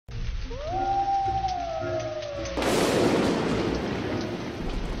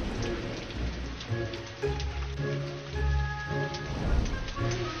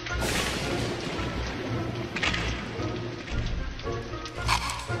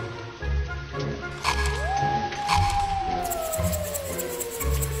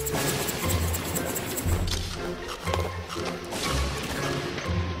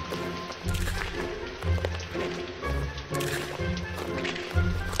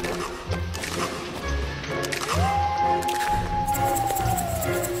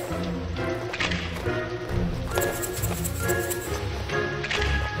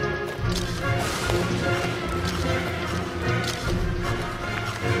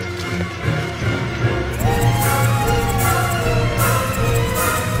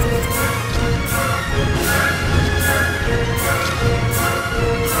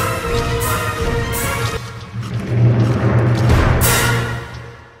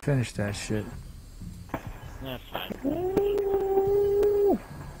finish that shit. That's fine.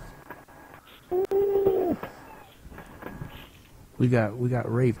 We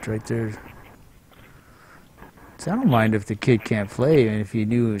got raped right there. So I don't mind if the kid can't play and if he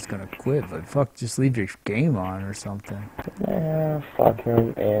knew he was gonna quit, but fuck, just leave your game on or something. Yeah, fuck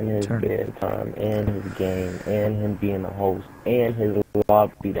him and his bedtime and his game and him being the host and his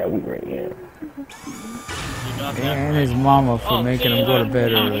lobby that we were in. And his mama for making him go to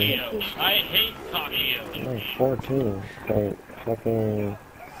bed early. I hate Takio. Like 14, but fucking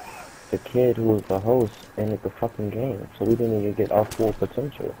the kid who was the host ended the fucking game, so we didn't even get our full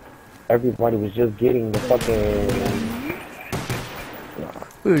potential. Everybody was just getting the fucking...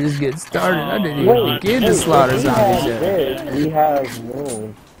 We were just getting started. I didn't even begin to slaughter zombies yet. We have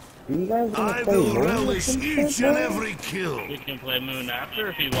Moon. Do you guys want to play Moon? Relish each and every kill. We can play Moon after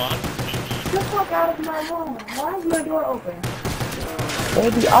if you want. Get the fuck out of my room. Why is your door open?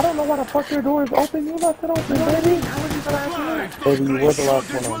 Baby, I don't know why the fuck your door is open. You left it open, baby. I wasn't the last one. Baby, you were the last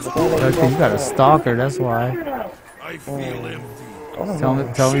one on. Okay, you got a stalker, that's why. I feel empty.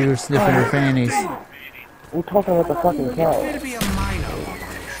 Tell me you were sniffing her panties. We're talking with the fucking cat. To be a minor.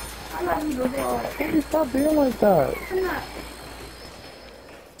 Baby, stop being like that.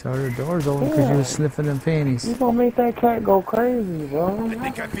 Tell her the door's open because you were sniffing them panties. You gonna make that cat go crazy, bro. I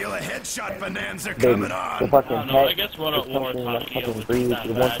think I feel a headshot bonanza Baby, coming the on. fucking I cat guess is World at War something that Takio fucking breeds.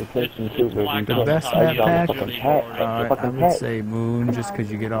 It wants attention too, baby. The best map pack? I fucking would say Moon, just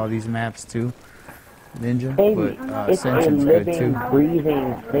because you get all these maps too. Ninja, Baby, but it's a Ascension's good too. living,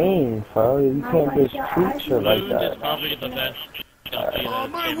 breathing thing, bro. You can't just treat shit like Moon is that. probably the best. All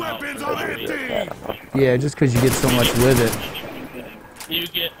my weapons are empty. Yeah, just because you get so much with it. You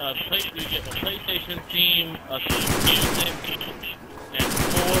get a PlayStation theme, a music, and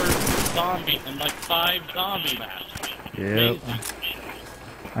 4 zombie, and like 5 zombie maps. Yep.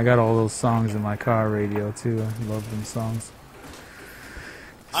 I got all those songs in my car radio too. I love them songs.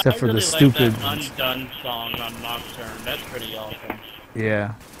 Except for really the stupid like that Undone song on Nocturne. That's pretty awesome.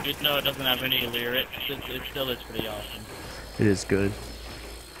 Yeah, Even though it doesn't have any lyrics, it still is pretty awesome. it is good.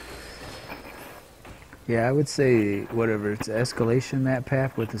 Yeah, I would say whatever. It's Escalation map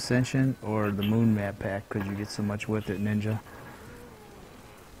pack with Ascension or the Moon map pack because you get so much with it, Ninja.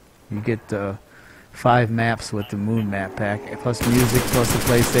 You get 5 maps with the Moon map pack, plus music, plus the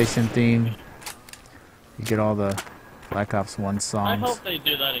PlayStation theme. You get all the Black Ops 1 I songs. hope they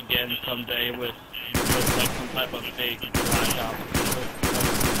do that again someday with like some type of big Black Ops,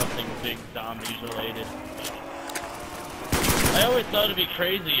 with something big zombies related. I always thought it'd be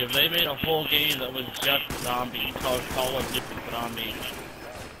crazy if they made a whole game that was just zombies, called Call of Duty Zombies.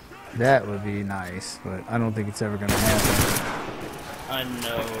 That would be nice, but I don't think it's ever gonna happen. I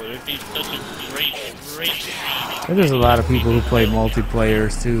know, it'd be such a great game. There's a lot of people who play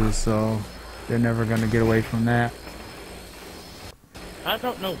multiplayers too, so they're never gonna get away from that. I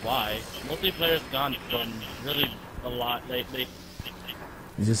don't know why. Multiplayer's gone from really a lot lately.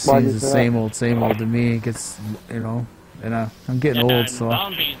 It just seems the same old to me. It gets, you know, and I'm getting old, so.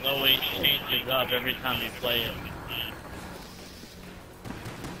 Zombies always changes up every time you play it.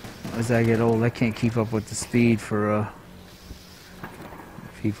 As I get old, I can't keep up with the speed for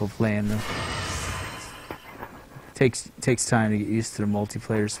people playing them. Takes time to get used to the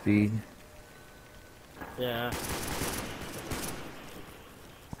multiplayer speed. Yeah.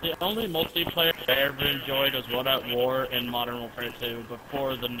 The only multiplayer I ever enjoyed was World at War and Modern Warfare 2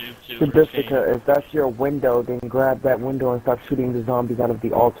 before the new 2 Jessica, if that's your window, then grab that window and stop shooting the zombies out of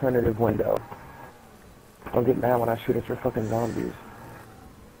the alternative window. Don't get mad when I shoot at your fucking zombies.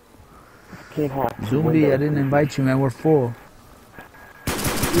 Can't have Zumbi, I didn't invite you, man. We're full.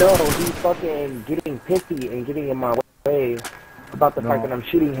 No, he's fucking getting pissy and getting in my way about the fact that I'm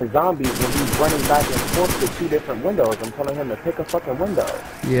shooting his zombies when he's running back and forth to 2 different windows. I'm telling him to pick a fucking window.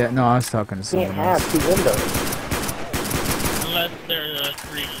 Yeah, no, I was talking to someone else. Can't have 2 windows. Unless they're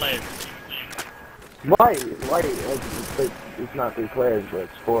 3 players. Right. It's not 3 players, but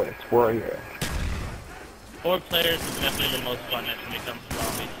it's 4. It's 4 here. 4 players is definitely the most fun when it comes to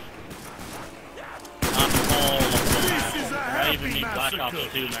zombies. On all of the maps. I even need Black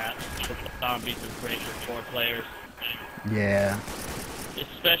Ops 2 maps. The zombies is great for 4 players. Yeah.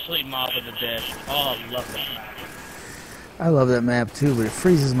 Especially Mob of the Dead. Oh, I love that map. I love that map too, but it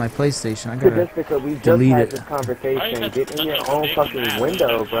freezes my PlayStation. I gotta We just delete had it. this conversation. Get in your own fucking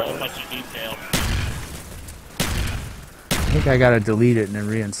window, bro. So much detail. I think I gotta delete it and then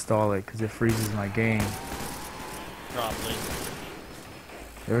reinstall it because it freezes my game. Probably.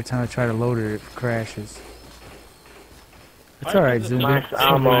 Every time I try to load it, it crashes. It's Why alright, does it Zumbi.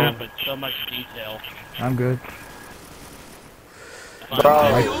 not so much detail? I'm good. find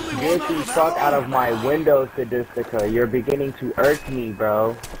Bro, it. get the fuck out of my window, Sadistica. You're beginning to irk me,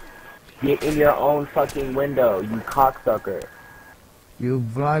 bro. Get in your own fucking window, you cocksucker. You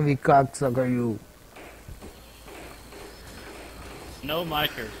blimey cocksucker, you. No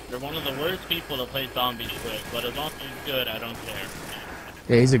micers. They're one of the worst people to play zombies with, but as long as he's good, I don't care.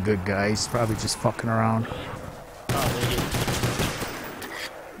 Yeah, he's a good guy. He's probably just fucking around. Probably is.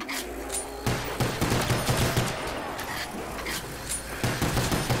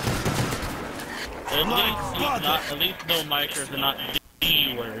 At least no micers are not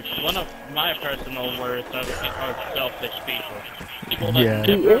the worst. One of my personal worst are selfish people. People that Yeah.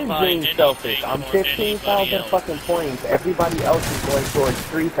 He never is find being anything selfish. I'm for anybody 15,000 else. fucking points. Everybody else is going towards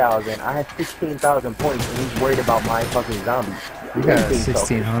 3,000. I have 16,000 points, and he's worried about my fucking zombies. You He got is being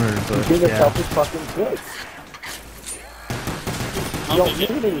selfish. 1,600, He's but being a yeah. selfish fucking bitch. You don't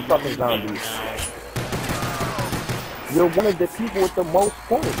need any fucking zombies. You're one of the people with the most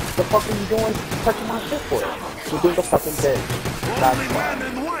points. The fuck are you doing touching my shit for? You're being a fucking bitch. That's Only why. man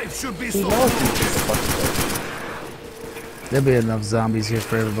and wife should be He so knows he's being a fucking bitch. There'll be enough zombies here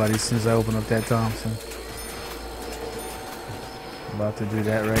for everybody as soon as I open up that Thompson. About to do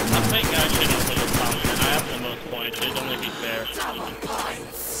that right I now. think I should open this Thompson. I have the most points. It'd only be fair.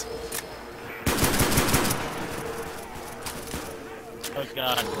 Oh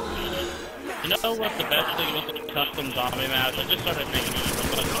god. You know what the best thing about the custom zombie maps? I just started thinking of it,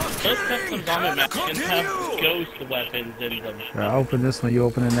 but those custom zombie maps can have ghost weapons in them. Sure, I'll open this one, you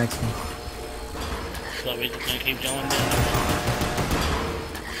open the next one. So we're just gonna keep going down.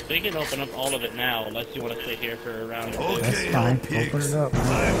 We can open up all of it now, unless you want to sit here for a round or two. That's Okay, fine. pigs. Open it up.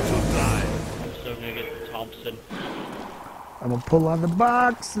 Time to die. I'm still gonna get the Thompson. I'm gonna pull on the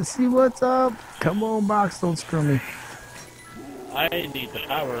box and see what's up. Come on, box, don't screw me. I need the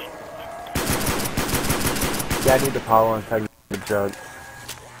power. Yeah, I need the power and tell you the jug. Jug is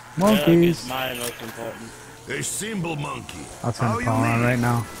Monkeys. my most important. A simple monkey. I'll turn How the you power on mean? right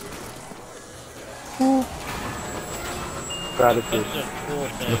now. Gratitude. It's a cool The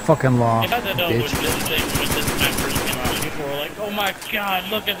thing. fucking law, You had to know when this bitch. thing, when this map first came out, people were like, oh my god,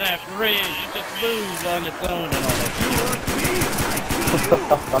 look at that bridge, it just moves on its own and all that shit.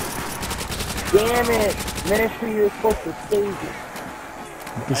 Damn it! Ministry, you're supposed to save it.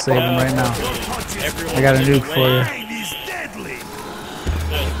 You can save him right now. Everyone I got a in nuke the for way. you. Mind is deadly.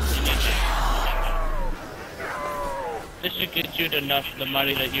 This should get you enough the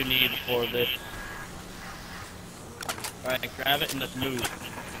money that you need for this. Alright, grab it and let's move.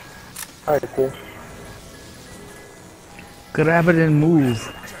 Alright, cool. Grab it and move.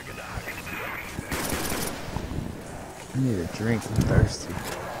 I need a drink, I'm thirsty.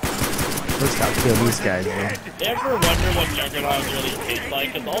 First I'll kill these guys, bro. You ever wonder what Juggernaut really tastes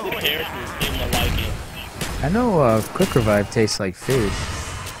like? Because all the characters seem to like it. I know Quick Revive tastes like fish.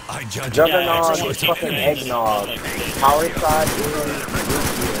 I judge Juggernaut everyone is thinks fucking it eggnog. tastes like Power shot is root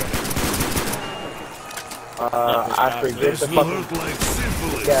beer. I forget the This will fucking... hurt like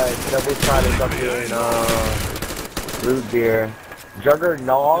syphilis. Yeah, double shot is fucking, root beer.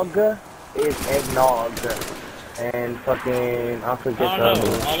 Juggernog is eggnog. And fucking... I forget I don't the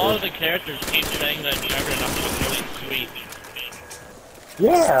know. other A lot of shit. the characters keep saying that Juggernaut is really sweet.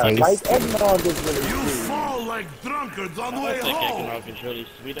 Yeah, Taste. like eggnog is really You sweet. fall like drunkards on I the don't way think home. Eggnog is really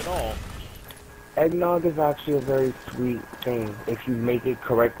sweet at all. Eggnog is actually a very sweet thing if you make it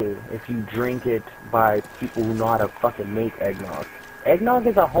correctly. If you drink it by people who know how to fucking make eggnog. Eggnog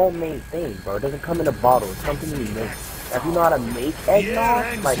is a homemade thing, bro. It doesn't come in a bottle. It's something you make. If you know how to make eggnog,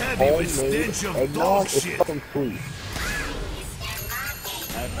 hangs like heavy with homemade stench of eggnog, dog it's shit. fucking sweet.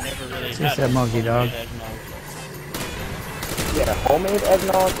 I've never really Just had that monkey, dog. eggnog. Yeah, homemade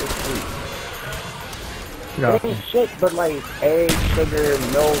eggnog is sweet. Get off It me. ain't shit but like eggs, sugar,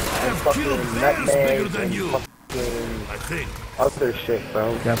 milk, and I've killed fucking bears bigger nutmeg than and you. fucking I think. other shit,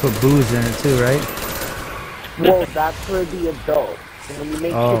 bro. Gotta put booze in it too, right? Well, that's for the adults. And when you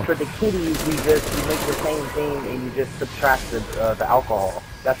make Oh. shit for the kiddies, you make the same thing and you just subtract the alcohol.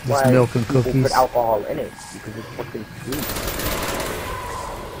 That's Just why milk and people cookies. put alcohol in it, because it's fucking sweet.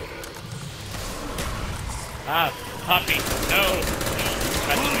 Ah, puppy, no!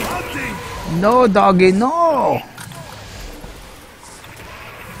 Touch Good me. hunting. No, doggy, no!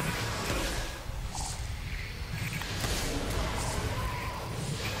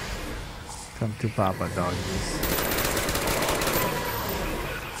 Come to Papa, doggies.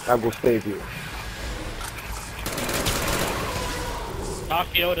 I will save you.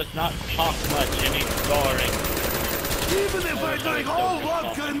 Takio does not talk much and he's scoring. Even if I drink all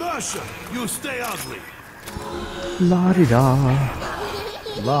vodka in Russia, you stay ugly. La-di-da.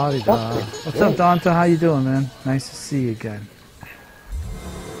 La-di-da. What's up, Dante? How you doing, man? Nice to see you again.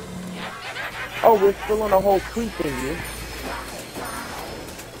 Oh, we're still on a whole tweet thingy.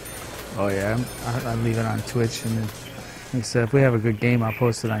 Oh yeah, I leave it on Twitch, and then like I said, if we have a good game, I'll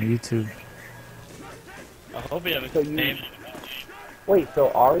post it on YouTube. I hope you have a So good game. Wait,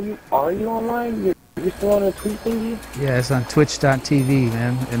 so are you online? You're still on a tweet thingy? Yeah, it's on twitch.tv,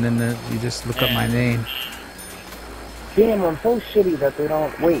 man, and then you just look up my name. Damn, I'm so shitty that they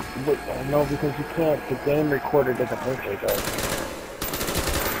don't... Wait, no, because you can't... The game recorder doesn't work like that.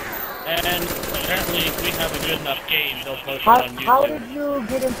 And apparently, if we have a good enough game, they'll post it How, on YouTube. how did you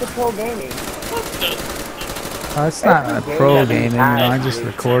get into pro gaming? It's not a Every pro game that game, we you know, I have just is-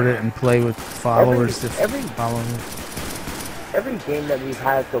 record it and play with followers to follow me. Every game that we've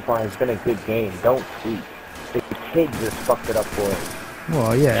had so far has been a good game. Don't tweet. The kid just fucked it up for us.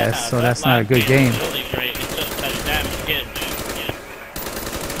 Well, yeah, so that's not a good game. It's really great. It's just that damn kid.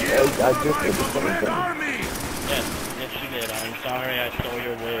 I just did the same thing. Yes, yes you did. I'm sorry I stole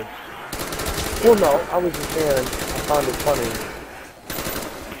your words. Well, no, I was just saying, I found it funny.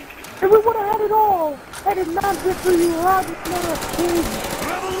 If we would have had it all, that is not good for you, huh? It's not a kid.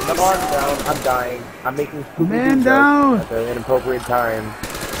 No, I'm down. I'm dying. I'm making stupid Man jokes down. at the inappropriate time.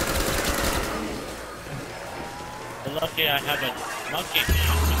 You're lucky I have a monkey.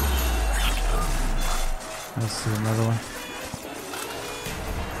 Let's see another one.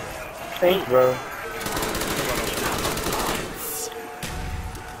 Thanks, bro.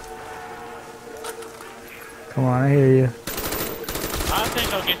 Come on, I hear you. I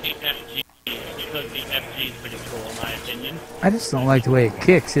think I'll get the FG because the FG is pretty cool in my opinion. I just don't like the way it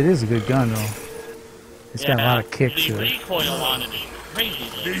kicks. It is a good gun, though. It's got a lot of kick the to it. recoil on it is crazy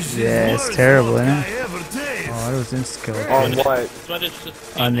though. Yeah, it's terrible, isn't it? Oh, it was insta-kill. On what? But it's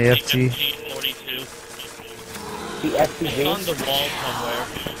just On the FG. FG42. The It's on FPV? the wall somewhere.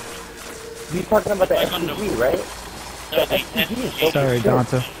 You're talking about the Like on the- FPV, right? No, the FPV is FG. so Sorry, good.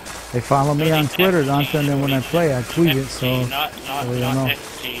 Donta. They follow me on Twitter, Donta, and then when I play, I tweet it, so... Not we don't know.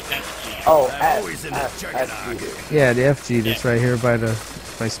 FG, FG. Oh, always in the FPV. Yeah, the FG that's right here by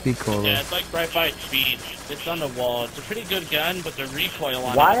Speed Cola. Yeah, it's like right by speed. It's on the wall. It's a pretty good gun, but the recoil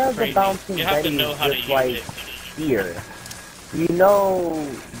on Why it are is the crazy. bouncing You have to know Bettys how to just use like it. here? You know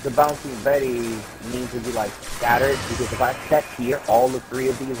the bouncing Betty needs to be like scattered because if I set here, all the three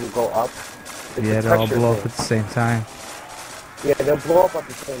of these will go up. It's Yeah, a they all pressure blow up thing. at the same time. Yeah, they'll blow up at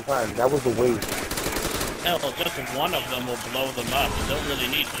the same time. That was a waste. Hell, just one of them will blow them up. You don't really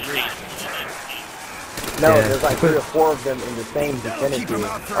need three. No, Yeah. there's like 3 or 4 of them in the same vicinity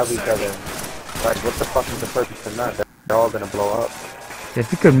of each other. Like, what the fuck is the purpose of that? They're all gonna blow up.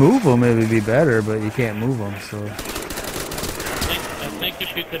 If you could move them, it would be better, but you can't move them, so... I think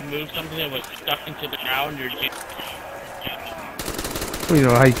if you could move something that was stuck into the ground, you're Well, you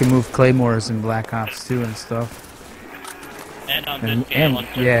know how you can move claymores in Black Ops 2 and stuff. and on And- this game on and-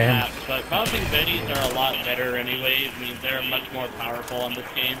 certain yeah, maps. But bouncing Bettys are a lot better anyway. I mean, they're much more powerful on this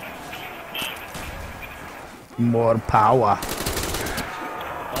game. More power.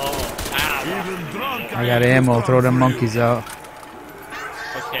 Oh, ow. Even drunk, I got ammo, throw them monkeys out.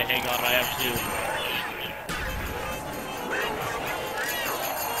 Okay, hang on, I have two.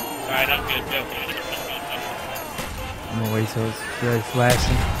 Alright, I'm good, go. I'm gonna wait till it's really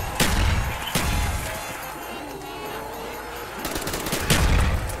flashing.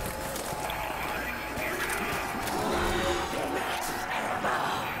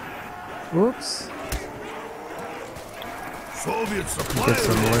 Oops. Soviet Get suppliers.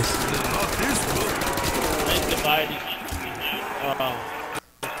 some voice. Not this good. Let's divide it.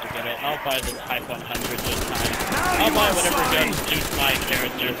 Forget it. I'll buy the Type 100 this time. I'll buy whatever gun suits my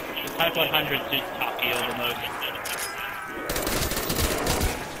character. The Type 100 suits Takio the most.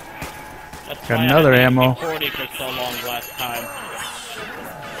 That's Got why another I had ammo. the 40 for so long last time.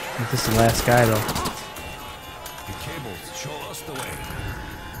 This is the last guy, though. The cables show us the way.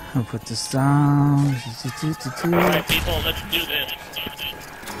 I'll put this down. Alright, people, let's do this.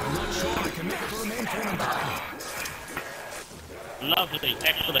 I'm not sure I can make it to the main train and back. Lovely,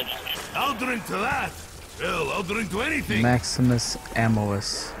 excellent. I'll drink to that. Hell, I'll drink to anything. Maximus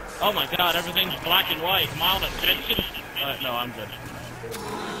Ammois. Oh my god, everything's black and white. Mild attention. No, I'm good.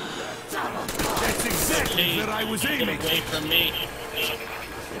 That's exactly Please, where I was get aiming. away from me.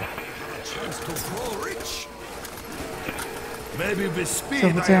 Chance to grow rich. Maybe with speed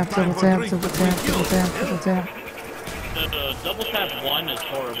Double I tap, have time double for tap, drink double between tap, double kills. tap, double tap. The double tap 1 is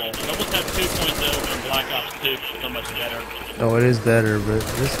horrible. Double tap 2.0 from Black Ops 2 is so much better. Oh, it is better, but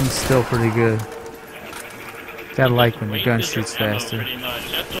this one's still pretty good. Gotta like when the gun Wasted your shoots ammo faster. Pretty much.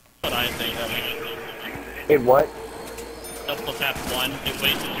 That's what I think of it. It what? Double tap 1, it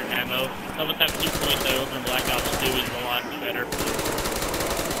wastes your ammo. Double tap 2.0 from Black Ops 2 is a lot better.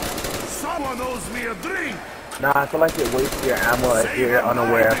 Someone owes me a drink. Nah, I feel like it wastes your ammo if you're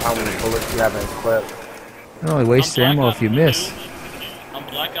unaware of how many bullets you have in a clip. It only wastes your ammo if you miss. On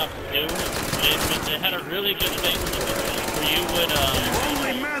Black Ops 2, they had a really good thing where you would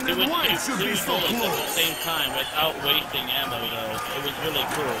shoot two bullets at the same time without wasting ammo though. It was really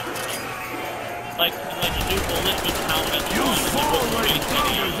cool. Like two bullets would count as one and you wouldn't waste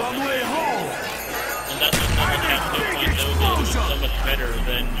any ammo. And that's what Double Tap 2.0 did. It's so much better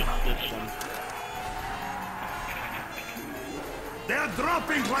than this one. They're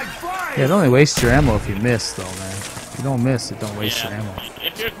dropping like flies. Yeah, it only wastes your ammo if you miss, though, man. If you don't miss, it don't waste your ammo.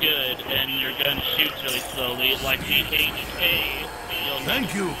 If you're good and your gun shoots really slowly, like the HK,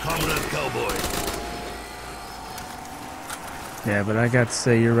 thank you, Comrade Cowboy. Yeah, but I got to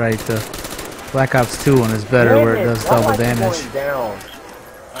say, you're right. The Black Ops 2 one is better, where it does double damage.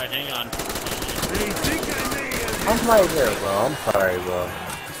 Alright, hang on. I'm right here, bro. I'm sorry, bro.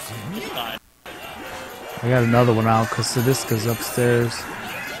 It's fine. I got another one out because Sadisca's upstairs.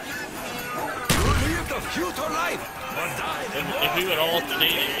 If we would all stay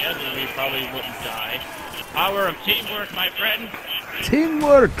together, we probably wouldn't die. Power of teamwork, my friend.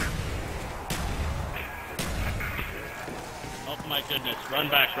 Teamwork! Oh my goodness. Run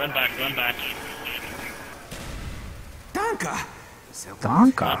back, run back, run back. Danka!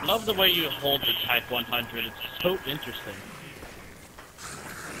 Donka! I love the way you hold the Type 100. It's so interesting.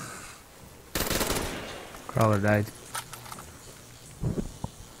 Crawler died.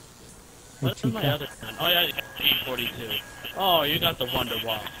 What's my other gun? Oh yeah, G42. Oh, you got the Wonder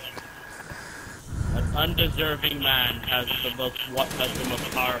Wall. An undeserving man has the most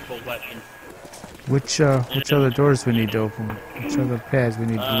powerful weapon. Which other doors we need to open? Which other pads we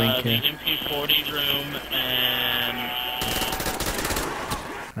need to link The in? MP40 room and...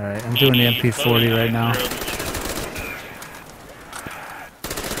 Alright, I'm doing the MP40 right now.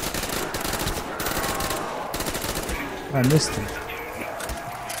 I missed him.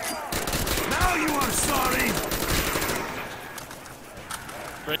 Now you are sorry.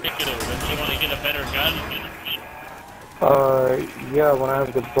 Ridiculous. Don't you want to get a better gun? Yeah, when I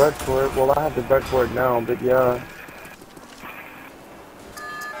have the bread for it. Well, I have the bread for it now, but yeah.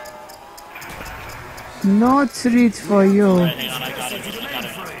 No treat for you. Right, hang on, I got it.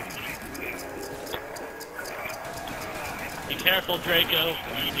 Be careful, Draco.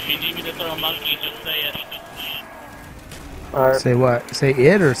 If you need me to throw a monkey, just say it. Alright. Say what? Say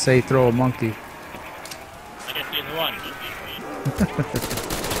it or say throw a monkey? I guess either one.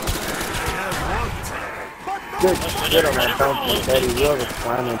 Good shit on my bounty, Daddy. You have a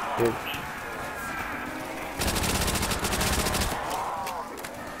slamming shit.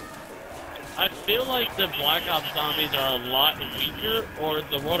 I feel like the Black Ops zombies are a lot weaker, or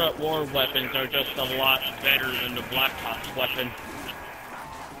the World at War weapons are just a lot better than the Black Ops weapon.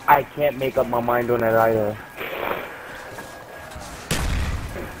 I can't make up my mind on that either.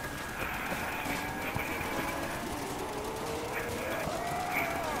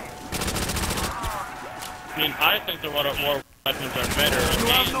 I mean, I think the World at War weapons are better, and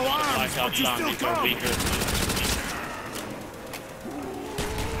the Black Ops zombies are weaker.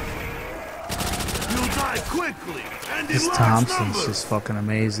 Quickly, and This Thompson's just fucking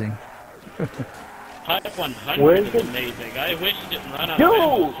amazing. Type 100 Where is is it? amazing. I wish it didn't run out of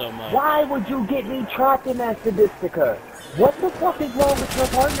ammo Dude, so much. why would you get me trapped in that Sadistica? What the fuck is wrong with your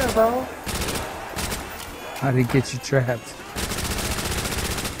partner, bro? How did he get you trapped?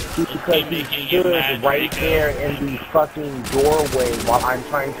 Because he stood right there in the fucking doorway while I'm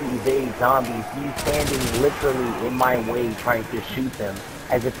trying to evade zombies. He's standing literally in my way trying to shoot them,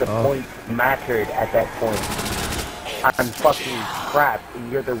 as if the point mattered at that point. I'm fucking trapped,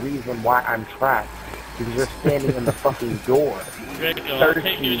 and you're the reason why I'm trapped. Because you're standing in the fucking door.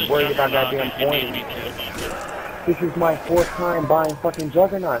 Thirsty, worried about that damn point. This is my 4th time buying fucking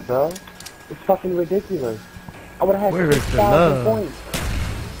Juggernaut, bro. It's fucking ridiculous. I would have Where had is the 6,000 love? points.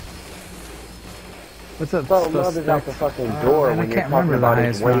 What's up, Bro, love is out the fucking door man, I when you're can't talking remember the about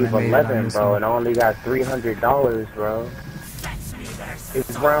highest his round wave I made on 11, this bro, one. and I only got $300, bro.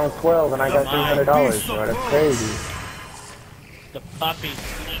 It's round 12 and I got $300, bro. That's crazy. The puppies.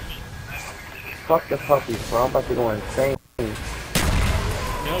 Fuck the puppies, bro. I'm about to go insane.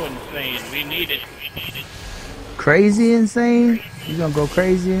 No insane. We need it. Crazy insane? You gonna go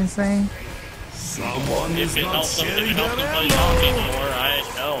crazy insane? Someone If is it not helps them, sharing if it helps them their play zombies ammo. more,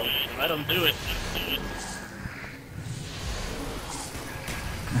 hell, let them do it.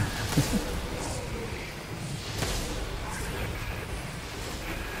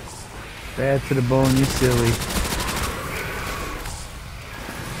 Bad to the bone, you silly.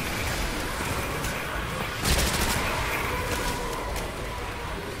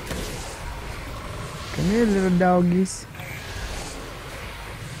 Come here, little doggies.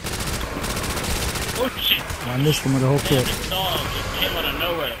 Oh shit! I missed him with a whole Damn, clip. this dog just came out of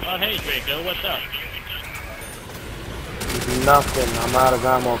nowhere. Oh hey Draco, what's up? Nothing. I'm out of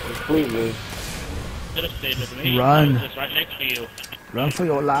ammo completely. Should have stayed with me. Run. I was just right next to you. Run for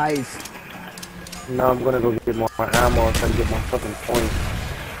your life. Now I'm gonna go get more ammo so I can get my fucking points.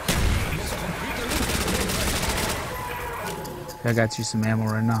 I got you some ammo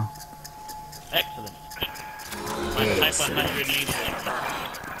right now. Excellent. My type 100 needs it.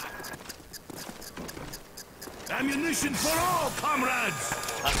 Ammunition for all, comrades!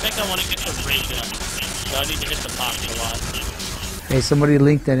 I think I want to get the ray gun, so I need to hit the box a lot. Hey, somebody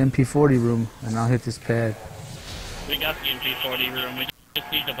link that MP40 room, and I'll hit this pad. We got the MP40 room, we just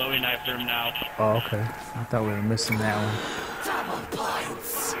need the Bowie knife room now. Oh, okay. I thought we were missing that one.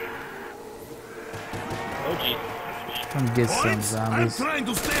 Oh gee. Come get some Points? I'm zombies. trying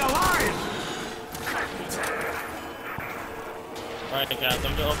to stay alive! Alright guys,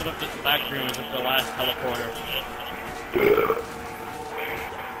 I'm gonna open up this back room as it's the last teleporter.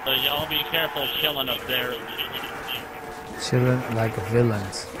 So y'all be careful chilling up there. Chilling like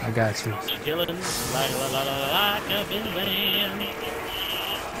villains. I got you. Chilling like a villain.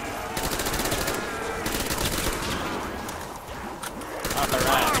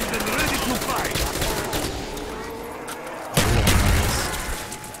 Alright. Armed and ready to fight!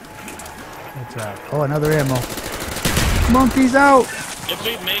 Good job. Oh, another ammo. Monkey's out! If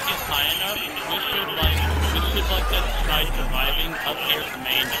we make it high enough, we should just try surviving up here at the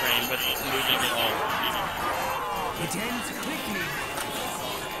main train, but moving it all. It ends quickly.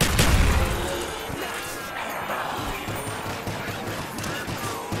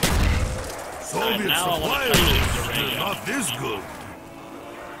 Soviet now I wanna supply try to use routes the are radio. not this good.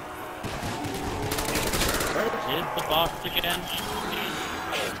 Where is the box again?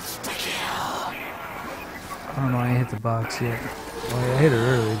 I don't know, I ain't hit the box yet. Oh, yeah, I hit it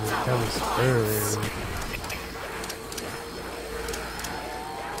early, but that was early.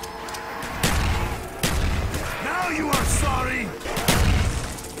 Now you are sorry!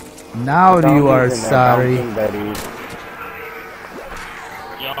 Now you are Zombies in there sorry. bouncing buddies.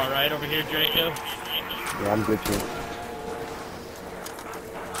 You alright over here, Draco? Yeah, I'm good too.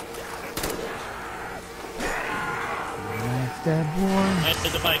 Like that boy. I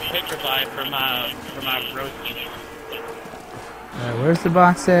had to buy a picture buy for my roasty. Alright, where's the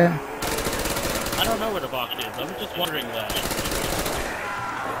box at? I don't know where the box is. I was just wondering that.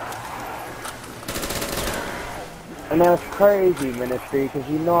 And that's crazy, Ministry, because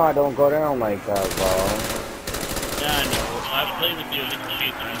you know I don't go down like that, bro. Yeah, I know. I've played with you a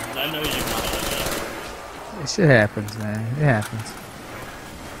few times. I know you're not like that. It shit happens, man. It happens.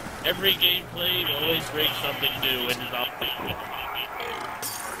 Every game played always brings something new and is out.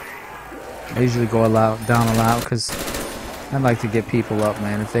 I usually go down a lot because I like to get people up,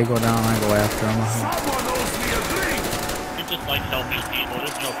 man. If they go down, I go after them. Someone owes me a drink! You just like helping people.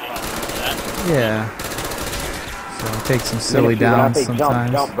 There's no problem with that. Yeah. So I take some silly Ministry, when I downs say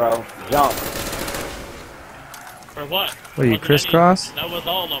sometimes. Jump, bro. Jump. For what? What are you, Wasn't crisscross? any- That was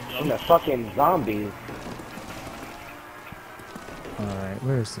all of And them. the fucking zombies. Alright,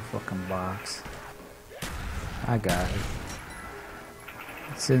 where's the fucking box? I got it.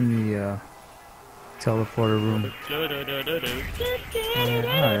 It's in the teleporter room. Alright,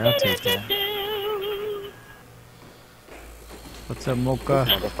 I'll take that. What's up, Mocha?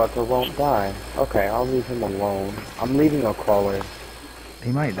 Motherfucker won't die. Okay, I'll leave him alone. I'm leaving a crawler.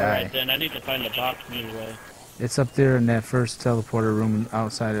 He might die. Alright, then I need to find the box anyway. It's up there in that first teleporter room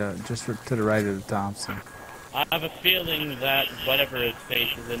outside, just to the right of the Thompson. I have a feeling that whatever his face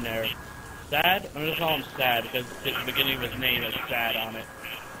is in there. Sad? I'm gonna call him Sad because at the beginning of his name is Sad on it.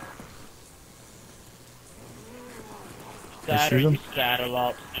 Sad or shoot him? you sad a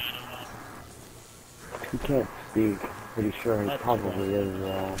lot. He can't speak. Pretty sure he That's probably is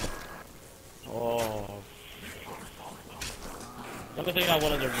wrong. Oh. Another thing I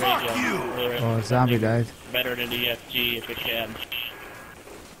wanted to radio. Oh, a zombie died. Better than EFG if it can.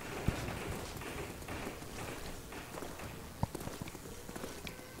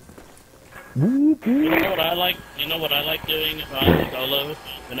 You know what I like? You know what I like doing if I'm solo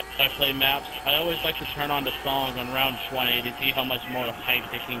and I play maps? I always like to turn on the songs on round 20 to see how much more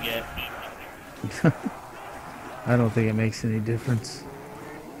hype they can get. I don't think it makes any difference.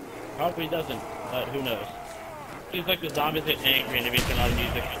 Probably doesn't, but who knows? Seems like the zombies get angry and they turn on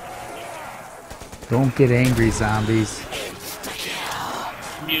music. Don't get angry, zombies.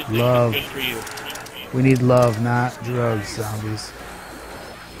 Music Love. is good for you. We need love, not drugs, zombies.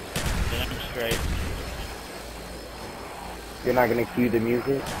 Damn straight. You're not gonna cue the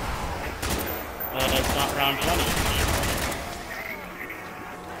music? It's not round 20.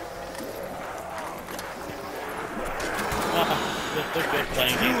 This is good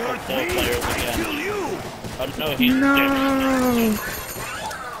playing against football players again. Oh no, he's No!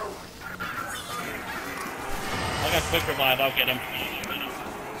 I got quick revive, I'll get him.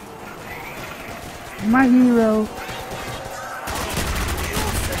 My hero.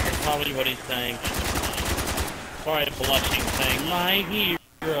 That's probably what he's saying. Probably blushing, saying, my hero.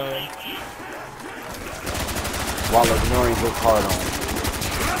 While ignoring his hard on.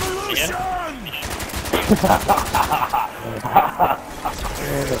 Yeah.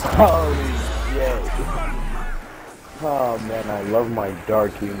 Holy shit. Oh man, I love my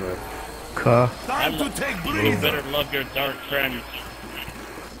dark humor. Time to take You breather. better love your dark friends.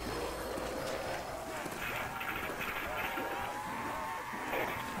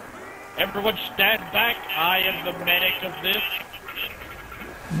 Everyone stand back. I am the medic of this.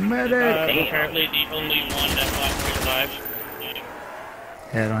 Medic! Apparently the only one that got revived.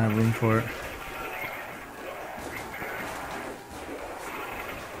 Yeah, I don't have room for it.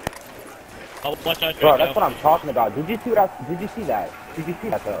 Oh, watch out, Bro, that's what I'm talking about. Did you see that? Did you see that? Did you see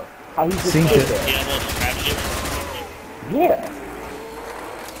that though? How he just Seen stood it. there? Yeah, those scratches. Yeah.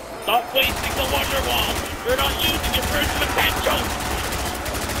 Stop wasting the wonder wall. You're not using your first potential.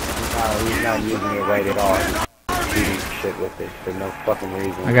 No, he's not using it right at all. He's shooting shit with it for no fucking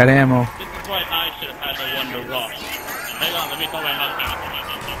reason. I got ammo. This is why I should have had the wonder wall. Hang on, let me call my monkey.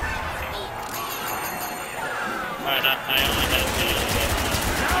 Alright, I only had two.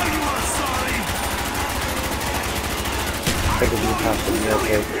 Now you are sorry. Take a few times for me,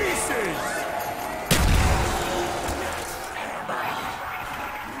 okay? Pieces.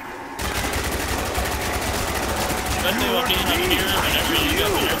 Especially while being up here, whenever you go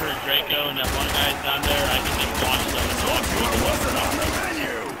over Draco and that one guy's down there, I can just watch them and watch them.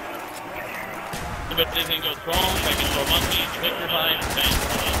 If anything goes wrong, I can throw monkeys, quick revive, bang.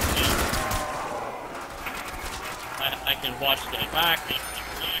 I can watch them back.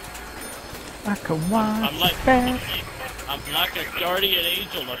 I can watch I'm like, back. I'm like a guardian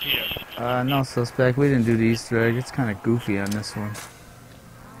angel up here. No, Suspect. We didn't do the Easter egg. It's kind of goofy on this one.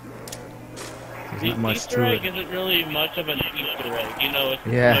 There's not much Easter to egg it. isn't really much of an Easter egg. You know, it's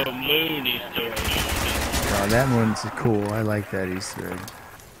Yeah. no moon Easter egg. Oh, that one's cool. I like that Easter egg.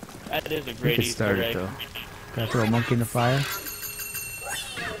 That is a We great could Easter start egg. it though. Gotta throw a monkey in the fire.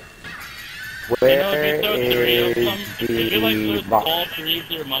 You know, if you throw three of Where them, is if you like the lose box? all three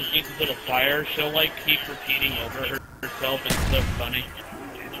of your monkeys into the fire, she'll like keep repeating over herself. It's so funny.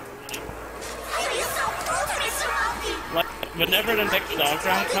 Like, whenever the next dog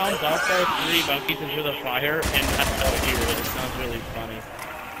round comes, I'll throw three monkeys into the fire, and that's how I hear it. It sounds really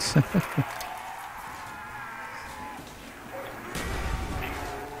funny.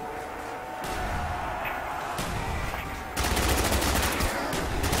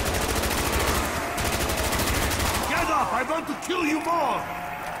 Get up! I want to kill you more.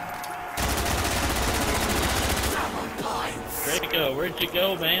 Draco, where'd you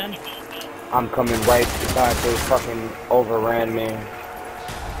go, man? I'm coming right beside they fucking overran me. I'm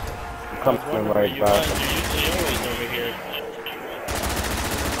I was coming wondering where right you back. was. You're usually always over here.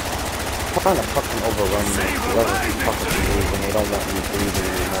 Trying to fucking overrun me. Whoever fucking reason they don't want me breathing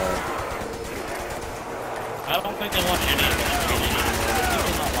anymore. I don't think they want you to even breathe anymore.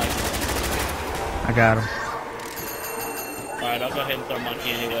 People not like it. I got him. Alright, I'll go ahead and throw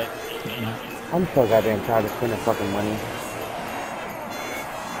monkey anyway. I'm so goddamn tired of spending fucking money.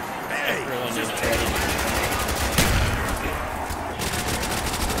 Everyone needs credit.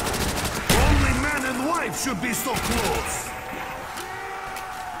 Only man and wife should be so close.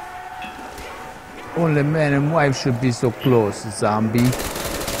 Only man and wife should be so close, zombie.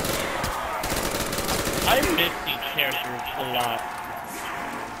 I miss these characters a lot.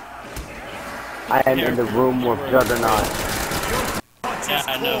 I am in the room with Juggernaut. Yeah,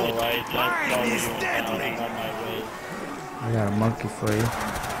 I know, right? That's Mine all is you want. deadly. I'm on my way. I got a monkey for you.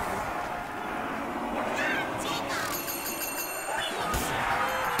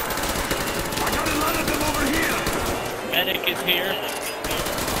 I got a lot of them over here. Medic is here.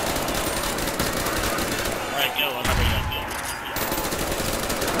 Alright, go. I'm over here.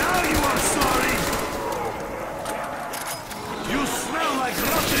 Now you are sorry. You smell like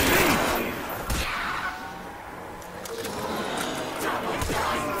rotten meat.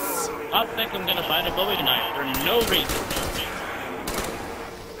 I think I'm gonna find a Bowie knife for no reason.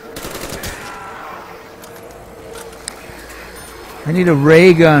 I need a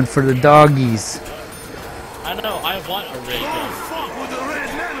ray gun for the doggies. I know, I want a ray Don't gun. fuck with the red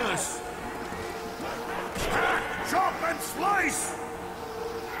menace. Chop and slice.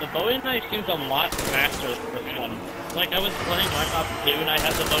 the Bowie knife seems a lot faster with this one. Like, I was playing Black Ops 2 and I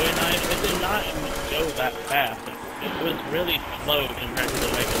had the Bowie knife, it did not go that fast. It was really slow compared to the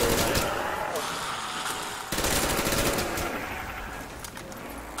regular knife.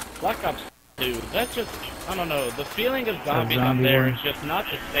 Black Ops 2, that's just, I don't know, the feeling of zombies up there is just not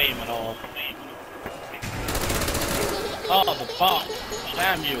the same at all. Oh, the box.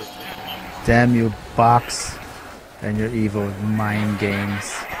 Damn you. Damn you, box, and your evil mind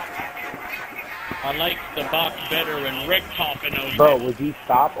games. I like the box better when Rick talking over. Bro, would you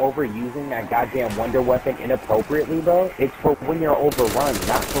stop overusing that goddamn wonder weapon inappropriately, bro? It's for when you're overrun,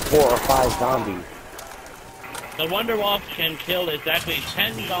 not for 4 or 5 zombies. The Wonder Wolf can kill exactly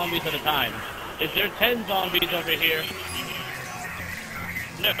 10 zombies at a time. Is there 10 zombies over here?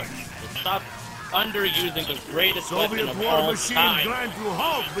 No. Stop underusing the greatest weapon of all time. Grind to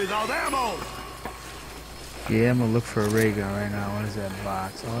halt without ammo. Yeah, I'm gonna look for a ray gun right now. What is that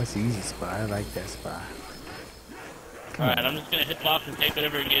box? Oh, it's an easy spot. I like that spot. Alright, I'm just gonna hit box and take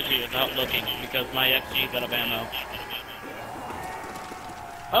whatever it gives you without looking, because my XG's out of ammo.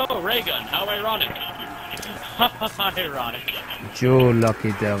 Oh, ray gun. How ironic. Ironic. Joe,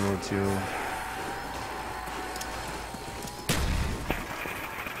 lucky devil, Joe.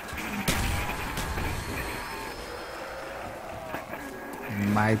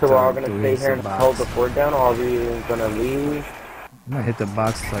 So we're all gonna stay here and hold the fort down, or are we gonna leave? I'm gonna hit the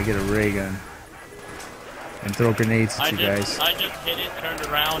box till I get a ray gun. And throw grenades at you guys. I just hit it, turned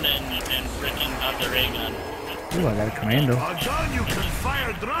around, and freaking got the ray gun. Ooh, I got a commando. A gun you can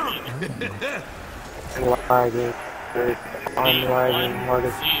fire drunk. Lagging. I'm lagging hard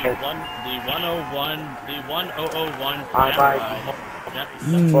as shit. The 1001. I'm lagging.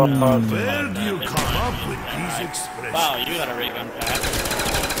 Where do you come up with these expressions? Wow, you got a ray gun pack.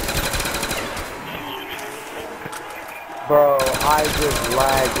 Bro, I just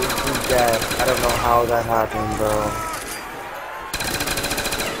lagged into death. I don't know how that happened, bro.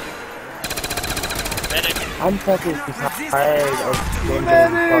 Medic. I'm fucking tired of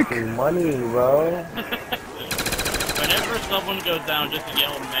spending fucking money, bro. Whenever someone goes down, just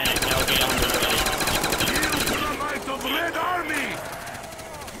yell medic, I'll be on the way. Yield to the might of Red Army!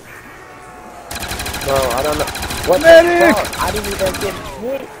 Bro, I don't know. What Medic! the fuck? I didn't even get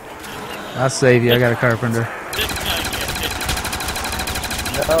hit. I'll save you. I got a carpenter. This guy gets hit.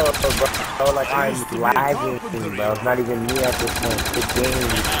 No, bro, like I'm lagging, bro. It's not even me at this point. The game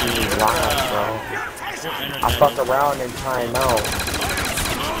is being live, bro. I fuck around and time out.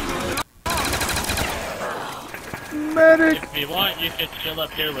 Medic! If you want, you could chill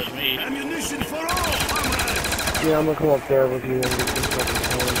up here with me. Ammunition for all, comrades! Yeah, I'm gonna come up there with you and get some fucking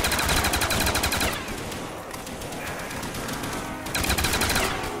time.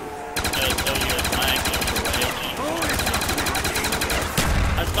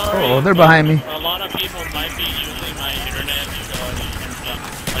 Oh, they're behind me. A lot of people might be using my internet,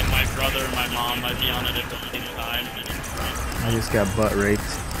 like my brother and my mom might be on it at the same time. I just got butt raped.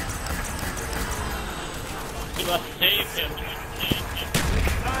 You must save him.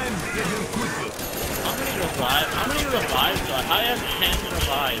 I'm getting quicker. How many revives do I have? 10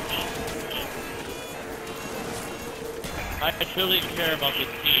 revives. I truly care about this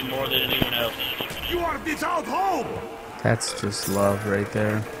team more than anyone else. You are without hope! That's just love right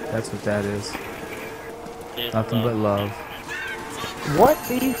there. That's what that is. It's Nothing but love. What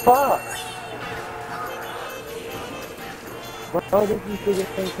the fuck? Bro, this is the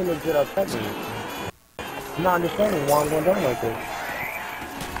thing to legit upset me. I'm not understanding why I'm going down like this.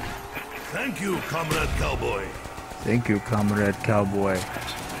 Thank you, Comrade Cowboy. Thank you, Comrade Cowboy.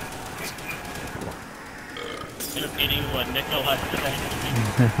 repeating what Nikolai said.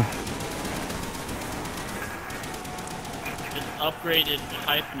 This upgraded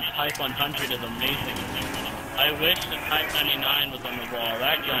Type 100 is amazing. I wish the Type 99 was on the wall.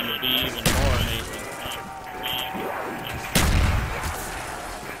 That gun would be even more amazing.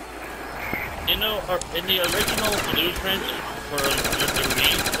 You know, in the original blueprint for the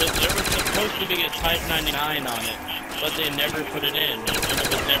DerRise, there was supposed to be a Type 99 on it, but they never put it in, and it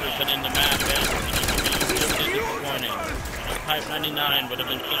was never put in the map. It was really disappointing. The Type 99 would have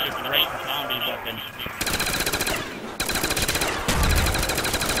been such a great zombie weapon.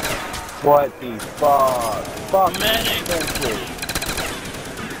 What the fuck? Fuck Medic!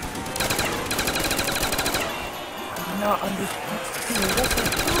 I'm not understanding. What the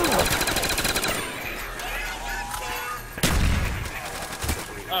fuck?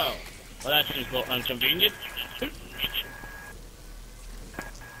 Oh, well that's just inconvenient.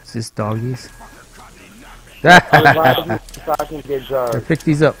 Is this doggies? I was glad you so I can get Here, drugs. pick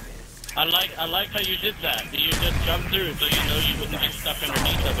these up. I like how you did that. You just jumped through so you know you wouldn't get stuck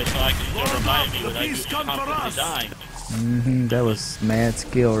underneath of it, so I can still revive you without you constantly dying. That was mad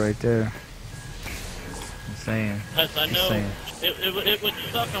skill right there. I'm saying. Because I know it would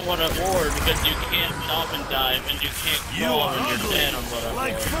suck on What Up War because you can't stop and dive and you can't crawl when you're dead on What Up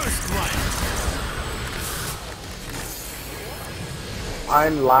Like War. first light.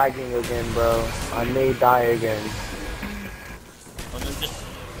 I'm lagging again, bro. I may die again. Well, then just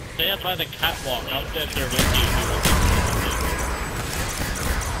stay up by the catwalk. I'll stay up there with you.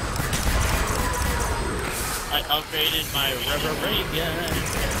 I upgraded my rubber ray gun.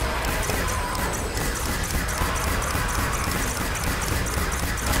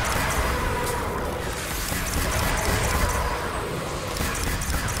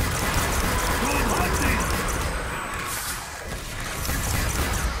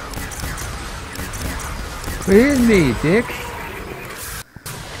 Where's me, dick?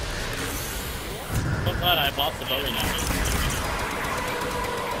 I'm glad I bought the bowie knife.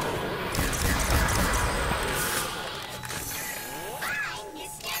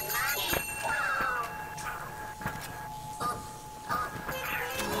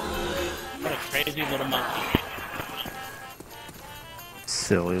 What a crazy little monkey.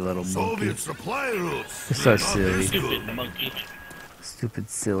 Silly little monkey. Soviet supply routes. It's so silly. Stupid monkey. Stupid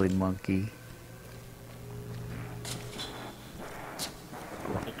silly monkey.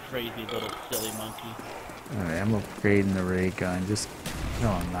 A crazy little silly monkey. Alright, I'm upgrading the ray gun. Just no,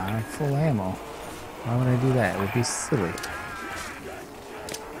 I'm not full ammo. Why would I do that? It would be silly.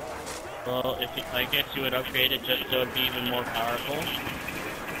 Well, if you, I guess you would upgrade it just so it'd be even more powerful.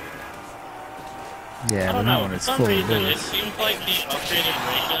 Yeah, I but don't not know, when for it's some full of reason it bullets. seems like the upgraded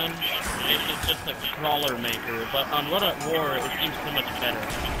ray gun is just a crawler maker, but on What Up War it seems so much better.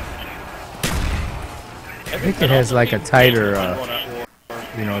 I think it has like a tighter, It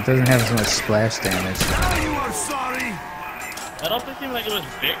you know, it doesn't have as much splash damage. Now you are sorry. also seemed like it was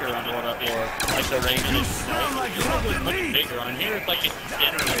bigger on What Up War, like the ray gun. You sound like It was rotten much meat. bigger. On here it's like it's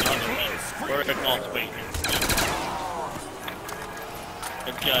generally other, where it's all sweet.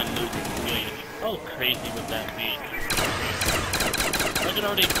 The gun loses really crazy with that beat. I can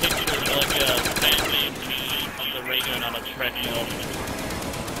already picture like a family meme of the ray gun on a treadmill.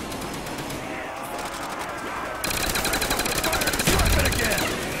 Drop it again.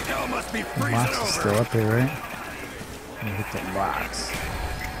 Hell must be The freezing box is over. still up here, right? Let me hit the box.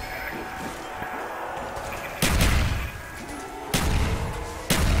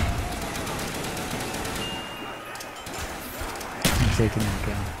 I'm taking that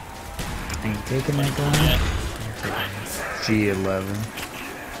gun. Ain't taking that gun. Yeah. G11.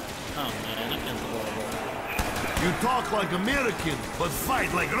 Oh man, that gun's horrible. You talk like American, but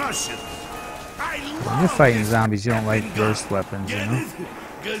fight like Russian. I When love you're fighting this zombies, you don't like fucking gun. burst weapons, you Get know? it?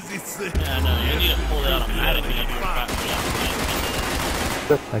 Cause it's Yeah, no, you need to pull it automatically if you're practically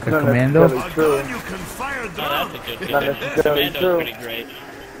Like a Not commando? necessarily a true. gun you can fire Oh, down. that's a good thing. Not necessarily Commando's true. pretty great.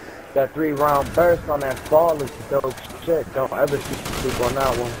 That 3-round burst on that fall is dope shit. Don't ever sleep on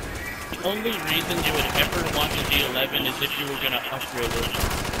that one. The only reason you would ever want the D11 is if you were gonna upgrade it.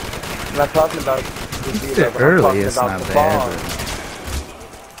 I'm not talking about the It's D11, I'm early, talking it's about not the bad. ball.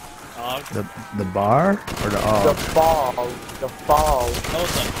 Dog. The bar? Or the The AUG? fall. The fall. Oh, the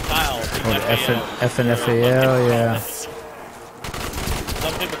FAL. Or the FNFAL, yeah.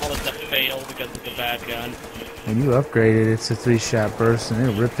 Some people call it the fail because it's a bad gun. When you upgrade it, it's a 3-shot burst and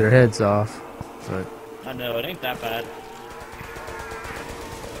it'll rip their heads off. But I know, it ain't that bad.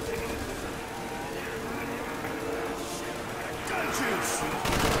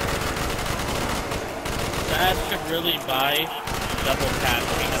 Dad should really buy double tap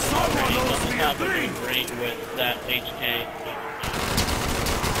because it already doesn't have a good rate with that HK.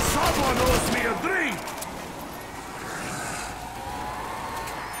 Someone owes me a drink.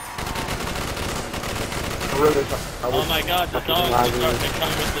 Really, Oh my god, the dogs are starting to come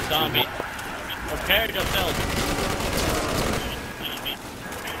with the zombie. Prepare yourself.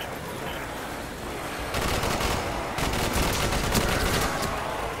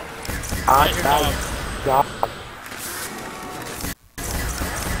 Let your dog. God.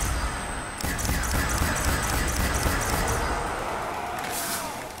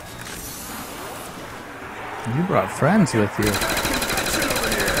 you brought friends with you. This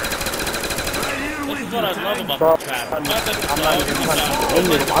is what I love about Bro, the trap. The fact that the I'm not dogs even come trying down to end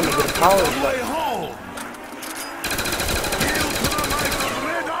it. I'm gonna get a power Way shot. home. Hail to the mighty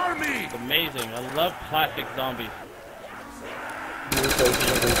Red Army. It's amazing. I love classic zombies.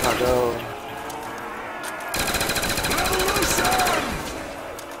 Revolution.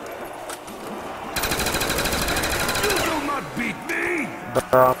 You will not beat me.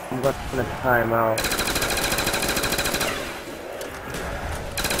 Bro, I'm gonna time out.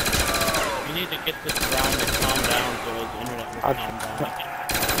 You need to get this round to calm down so his internet will calm down.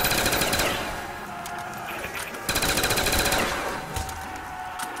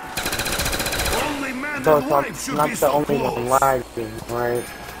 So I'm not the only one lagging, right?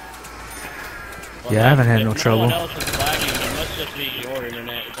 Well, Yeah, I haven't had no trouble. If no one else is lagging, it must just be your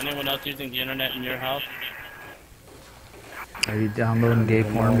internet. Is anyone else using the internet in your house? Are you downloading gay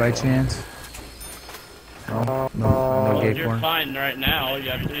porn by chance? No gay You're porn. fine right now.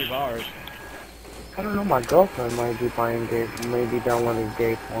 You have 3 bars. I don't know, my girlfriend might be buying gay, maybe downloading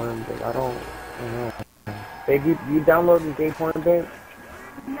gay porn, but I don't know. Babe, you downloading gay porn, babe?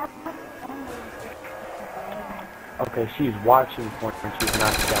 Okay, she's watching porn, she's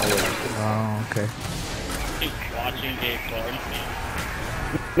not downloading it. Oh, okay. She's watching gay porn.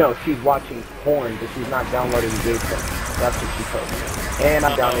 No, she's watching porn, but she's not downloading gay porn. That's what she told me. And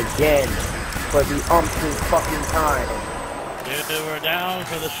I'm down again for the umpteenth fucking time. Dude, we're down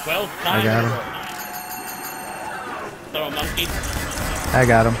for the 12th time. I got him. Throw a monkey. I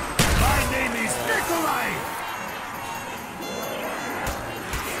got him. My name is Nikolai.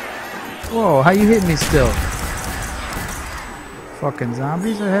 Whoa, how you hitting me still? Fucking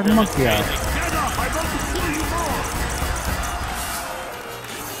zombies or have monkey out? Get up, I want to kill you more.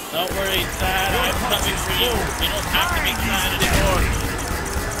 Don't worry, Sad. I have something for you. You don't have to be sad anymore.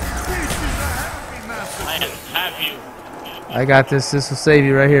 This is a happy massacre. I have you. I got this. This will save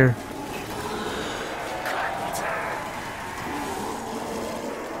you right here.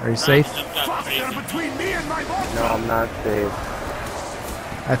 Are you safe? Fuck, they're between me and my boss. No, I'm not safe.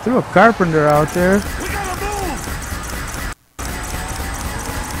 I threw a carpenter out there. We gotta move.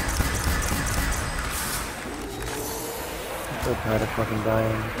 I'm so tired of fucking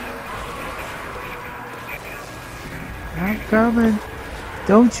dying. I'm coming.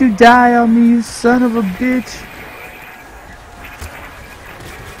 Don't you die on me, you son of a bitch.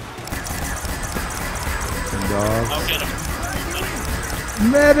 Some dogs. I'll get him.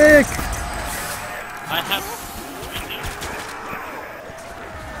 Medic! I have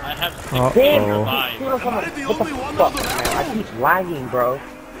Uh-oh. Damn, revive. what the fuck, man? I keep lagging, bro.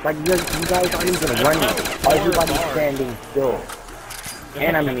 Like, you guys aren't even running. Everybody's standing still.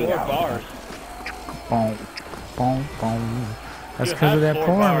 And I'm in the 4 house. bars. Boom, boom, boom. That's You because of have that 4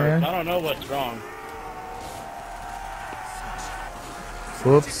 porn, bars. man. I don't know what's wrong.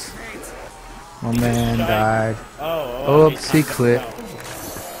 Whoops. My man died. Oh, Oops, he quit.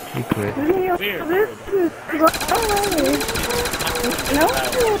 He quit. Weird.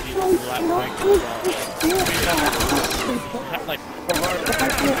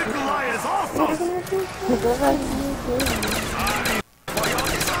 Nikolai is awesome.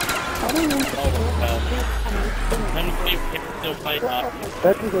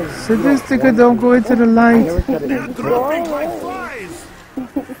 Sadistica, don't go into the I light. never said it. Dropping like flies.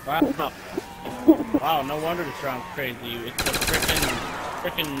 Wow, no wonder this round's crazy. It's the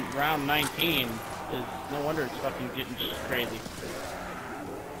frickin' round 19. No wonder it's fucking getting just crazy.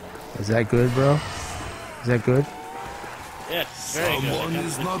 Is that good, bro? Is that good? Yes, very good. Someone It's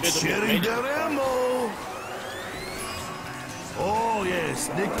is good not that we sharing made it. their ammo. Oh yes,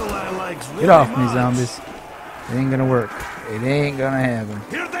 Nikolai likes very Get off me, much. zombies. It ain't gonna work. It ain't gonna happen.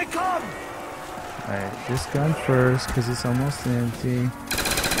 Here they come. Alright, this gun first, because it's almost empty. You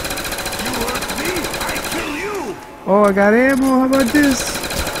hurt me, I kill you. Oh, I got ammo. How about this? Go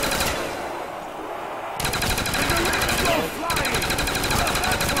flying.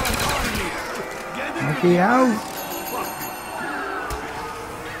 That's what I'm calling you. Get in Monkey out.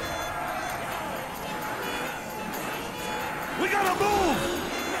 We gotta move.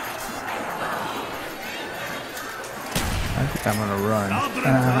 I think I'm gonna run. I'll drink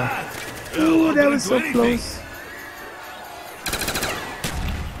that. Ooh, that was so close.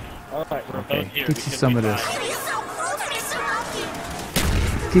 Alright, we're Okay, both here. get We you should some be of this. fine.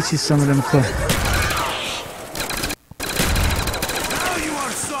 Get you some of them. Now you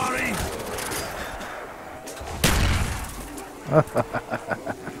are sorry.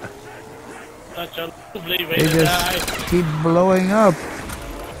 Such a lovely way They to die. just keep blowing up.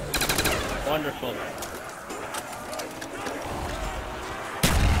 Wonderful.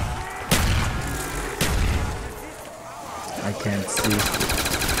 I can't see.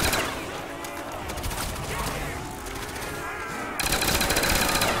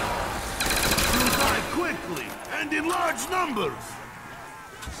 You die quickly and in large numbers.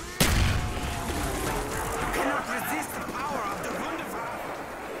 Cannot resist the power of the wonderful.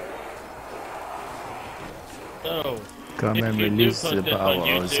 So, Come if and you do release put the this on power of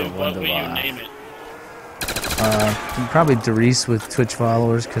the YouTube, what will you wonderful. name it? Probably DerRise with Twitch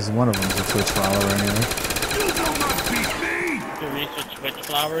followers, because one of them's a Twitch follower anyway. You will not beat me! DerRise with Twitch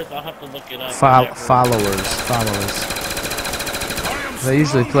flowers? I'll have to look it up. Followers. I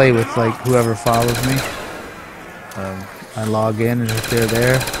usually play with like whoever follows me. I log in, and if they're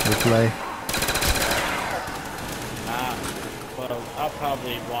there, we play. Well, I'll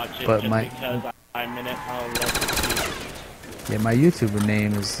probably watch it But just my- because I'm in it. I'll love to see. Yeah, my YouTuber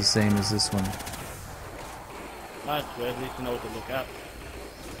name is the same as this one. That's good. At least you know what to look up.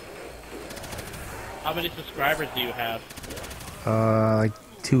 How many subscribers do you have? Like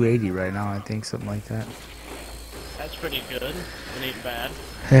 280 right now, I think, something like that. That's pretty good. It ain't bad.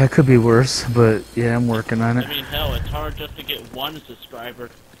 Yeah, it could be worse, but yeah, I'm working on I it. mean, hell, it's hard just to get one subscriber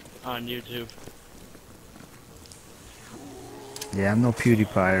on YouTube. Yeah, I'm no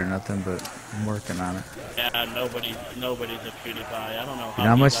PewDiePie or nothing, but I'm working on it. Yeah, nobody's a PewDiePie. I don't know You know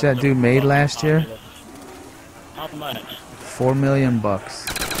how much that dude made last year? How much? $4 million bucks.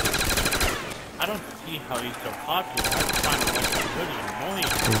 I don't see how he's so popular. I find him like really annoying.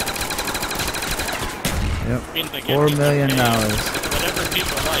 Yep, I mean, like, $4 million. Whatever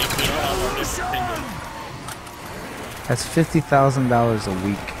people like, we all have our different opinions. That's $50,000 a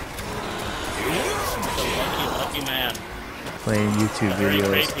week So lucky man. playing YouTube Very videos.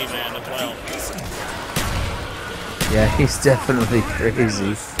 crazy man as well. Yeah, he's definitely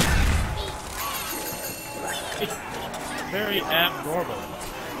crazy. Very abnormal.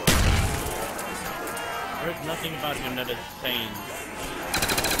 There's nothing about him that is sane.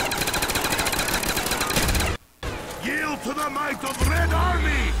 Yield to the might of Red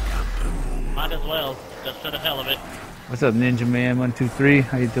Army! Might as well, just for the hell of it. What's up, Ninja Man 123?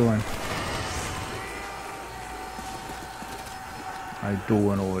 How you doing? How you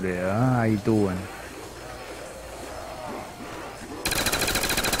doing over there? Huh? How you doing?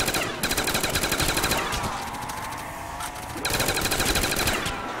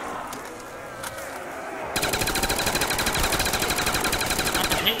 I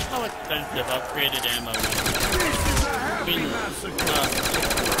hate how expensive upgraded ammo is. This is a happy massacre!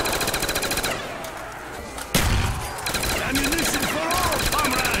 Ammunition for all,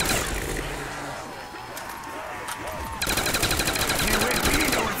 comrades! You will be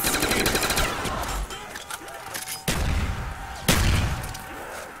no escape!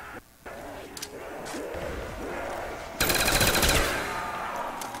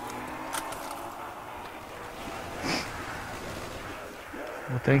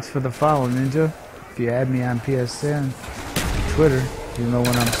 Well, thanks for the follow, Ninja. If you add me on PSN, Twitter, you know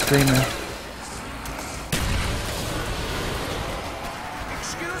when I'm streaming.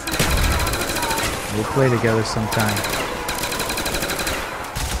 Excuse me. We'll play together sometime.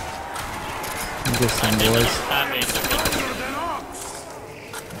 We'll get some boys. Happy, Stronger than ox!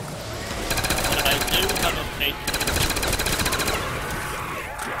 but I do have a Facebook.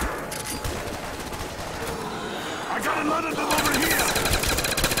 I got another them over here!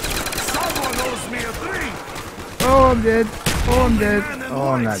 Someone owes me a drink! Oh, I'm dead. Oh, I'm dead. Man and Oh,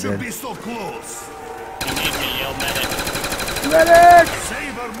 I'm wife not should dead. be so close! You need me, yo medic. Medic!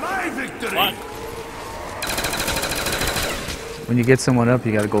 Savor my victory! What? When you get someone up,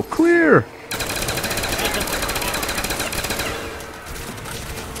 you gotta go clear.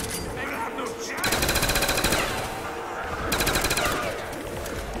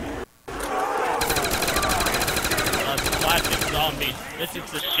 Classic zombies. This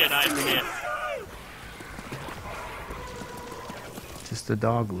is the shit I forget. Just a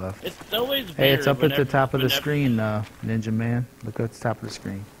dog left. It's always weird. Hey, it's up at the top of the whenever- screen, Ninja Man. Look at the top of the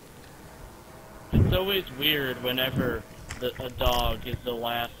screen. It's always weird whenever a dog is the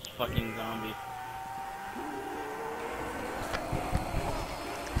last fucking zombie.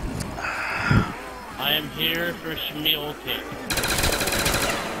 I am here for Schmielke.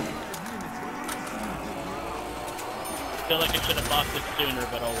 I feel like I should have boxed it sooner,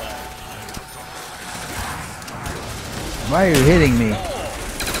 but oh well. Why are you hitting me?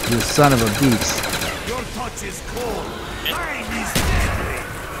 You son of a beach. Your touch is cold! Mine is deadly!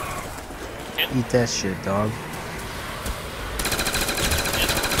 Eat that shit, dog.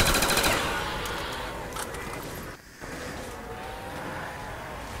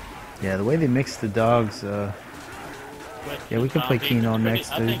 Yeah, the way they mix the dogs, With yeah, we can play zombies, Keno it's pretty-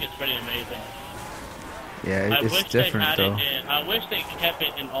 next, I dude. think it's pretty amazing. Yeah, I wish it's different they had though. it in, I wish they kept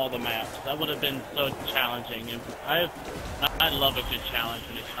it in all the maps. That would have been so challenging. And I love a good challenge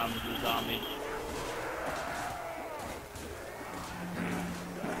when it comes to zombies.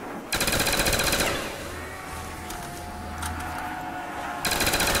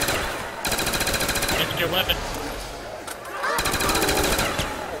 It's your weapon.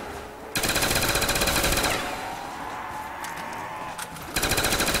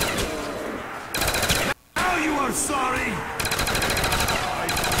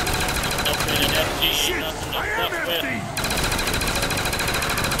 Shit! nothing to I am fuck with. empty!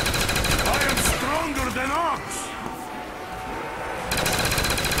 I am stronger than Ox!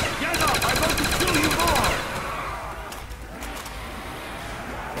 Get up! I want to kill you more!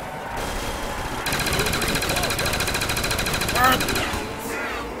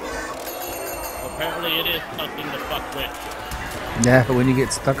 Apparently it is something to fuck with. Yeah, but when you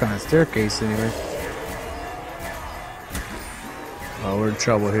get stuck on a staircase anyway. Oh, we're in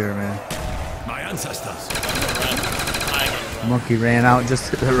trouble here, man. My ancestors! Monkey ran out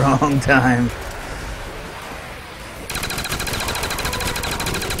just at the wrong time.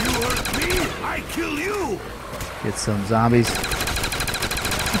 You hurt me, I kill you! Get some zombies.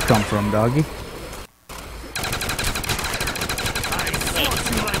 Where you come from, doggy? I fought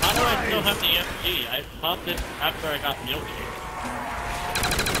you like How do I still flies. have the FG? I popped it after I got milkshake.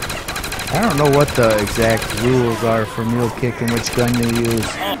 I don't know what the exact rules are for mule kick and which gun you use.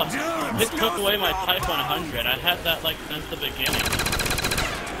 Oh, it took away my Type 100. I had that like since the beginning.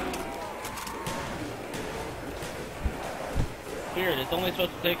 Weird, it's only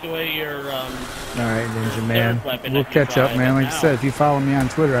supposed to take away your Alright, Ninja Man. weapon We'll if you catch up, try man. it Like I now. said, if you follow me on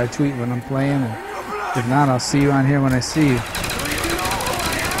Twitter, I tweet when I'm playing. And if not, I'll see you on here when I see you.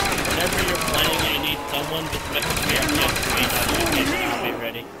 Whenever you're playing and you need someone, just message me on the I'll be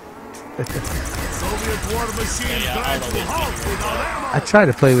ready. Soviet war machine Yeah, grind I'll to always halt be here. without ammo! I try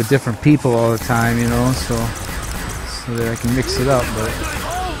to play with different people all the time, you know, so that I can mix it up, but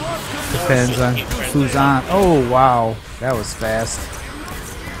depends on who's on. Oh, wow. That was fast.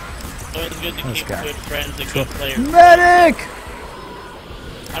 So it's good to Let's keep go. good friends and good players. Medic!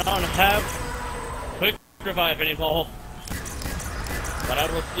 I don't have quick revive anymore, but I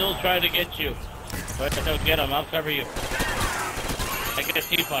will still try to get you. But if I don't get him, I'll cover you. I get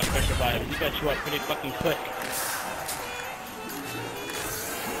T-Pod quick revive. He got you up pretty fucking quick.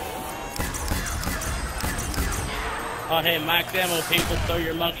 Oh hey, max ammo people, throw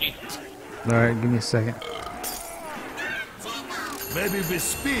your monkey. Alright, give me a second. Maybe with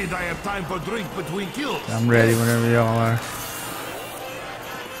speed I have time for drink between kills. I'm ready whenever y'all are.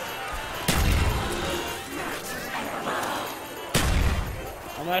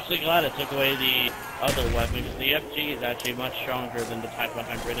 I'm actually glad it took away the other weapon, because the FG is actually much stronger than the Type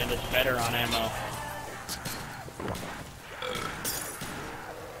 100 and it's better on ammo.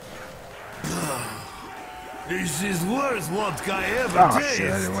 This is worst vodka I ever Oh, tasted.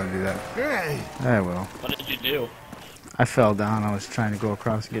 shit, I didn't want to do that. Hey, I will. What did you do? I fell down. I was trying to go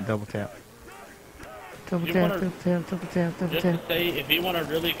across and get double tap. Double You tap, wanna- double tap, double tap, double Just tap. to say, if you want a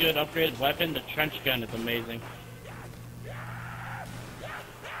really good upgraded weapon, the trench gun is amazing.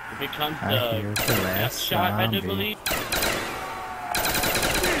 It becomes I hear the the death last shot, I do zombie. believe. this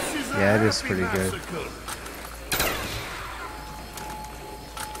is Yeah, a it is happy pretty good. massacre.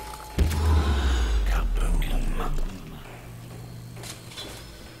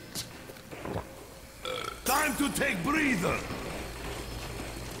 Time to take breather.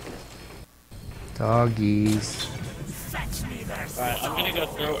 Doggies. Alright, I'm gonna go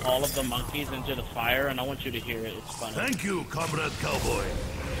throw all of the monkeys into the fire, and I want you to hear it. It's funny. Thank you, comrade cowboy.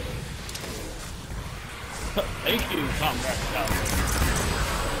 Thank you, Comrade Cowboy.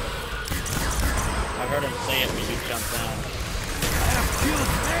 I heard him say it when you jumped down. I have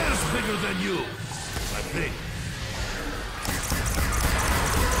killed bears bigger than you. I think.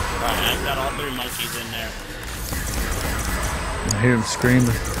 Alright, I've got all 3 monkeys in there. I hear him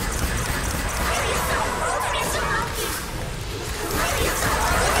screaming.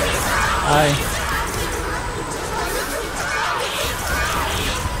 Hi.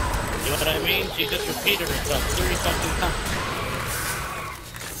 You know what I mean? She just repeated herself 3 fucking times.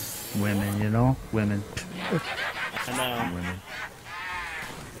 Women, you know? Women. I know. Women.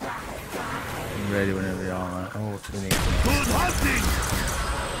 I'm ready whenever y'all are. Oh, it's been Good hunting.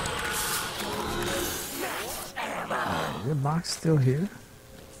 Is the box still here?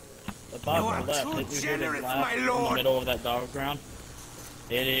 The box You are to the left. too Think we hear the generous, glass my in the lord. middle of that dog ground?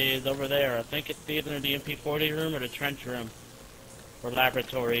 It is over there. I think it's either the MP40 room or the trench room. Or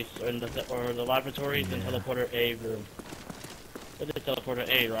laboratories. Or the laboratories and teleporter A room. It's teleporter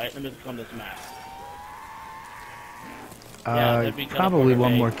A, right? Let me look on this map. Yeah, that'd be Probably teleporter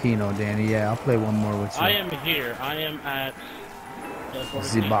one A. more Kino, Danny. Yeah, I'll play one more with you. I am here. I am at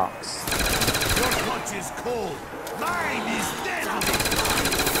teleporter The B. box. Your punch is cold. Mine is deadly.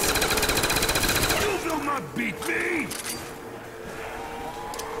 You will not beat me.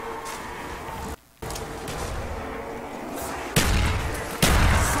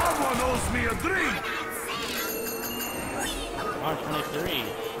 Someone owes me a drink. March 23.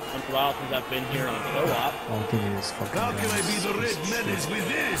 It's been a while since I've been here on co-op. Oh, give me this fucking How gun. can I be the red menace with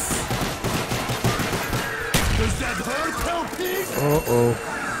this? Uh-oh.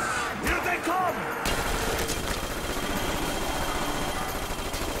 Here they come!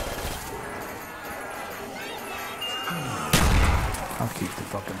 I'll keep the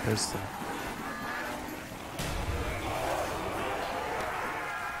fucking pistol.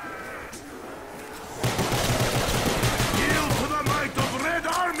 Yield to the might of Red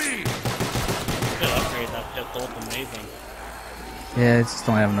Army! Good upgrade, that pistol, it's amazing. Yeah, I just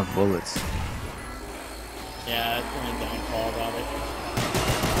don't have enough bullets. Yeah, it's the only downfall about it.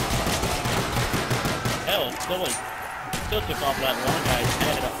 Hell, still took off that one guy's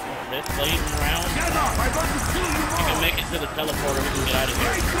head up this late in the round. Get up! I'm going to kill you We all! can make it to the teleporter, we can get out of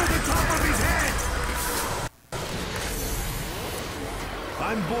here. Right through the top of his head!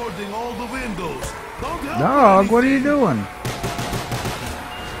 I'm boarding all the windows. Don't help Dog, me what are you doing?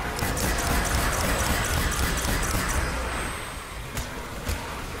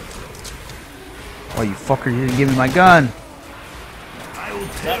 Oh, you fucker, you didn't give me my gun. I will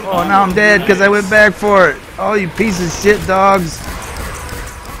tell Oh, now I'm dead because I went back for it. Oh, you piece of shit dogs.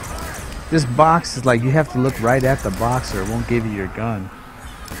 This box is like, you have to look right at the box or it won't give you your gun.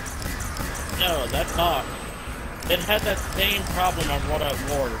 No, that box. It had that same problem on World at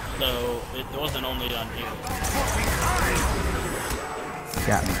War, so it wasn't only on here.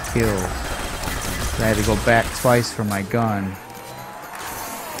 Got me killed. So I had to go back twice for my gun.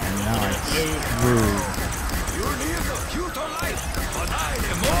 And now I'm screwed. You live a futile life, but I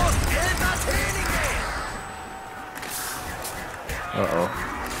am more entertaining man. Uh-oh.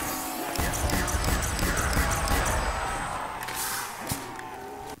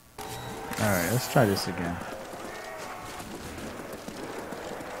 Alright, let's try this again.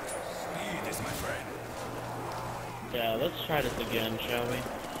 Speed is my friend. Yeah, let's try this again, shall we?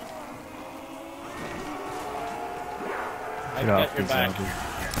 I've Get got off your the back. zombie.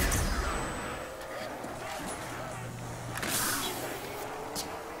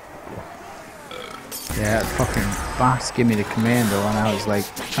 Yeah, that fucking box gave me the commando and I was like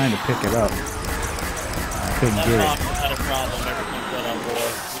trying to pick it up. I couldn't That get box it. has had a problem ever since World at War.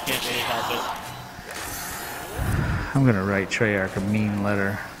 We can't really help it. I'm gonna write Treyarch a mean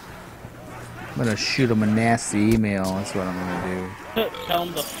letter. I'm gonna shoot him a nasty email, that's what I'm gonna do. Tell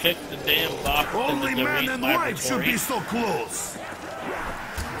them to fix the damn box Only in the man DerRise and wife should laboratory. be so close.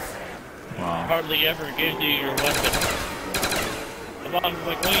 Wow. Hardly ever gives you your weapon. The box is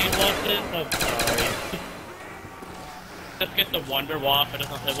like, oh, you lost it? I'm sorry. Just get the Wonder Wap, it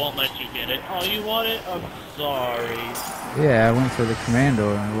won't let you get it. Oh, you want it? I'm sorry. Yeah, I went for the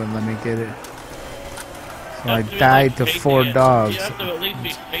commando and it wouldn't let me get it. So You I have to be, died like, to facing 4 it. dogs. You have to at least be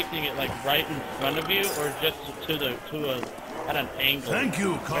facing it like right in front of you, or just at an angle. Thank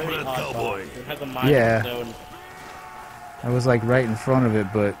you, Very Comrade odd Cowboy. box. It has a minor Yeah. zone. I was like right in front of it,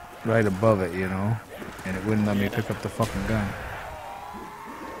 but right above it, you know? And it wouldn't let me pick up the fucking gun.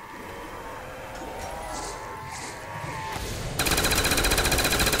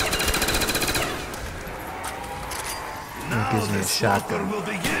 It gives me a shotgun. Will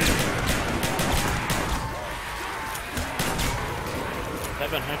begin.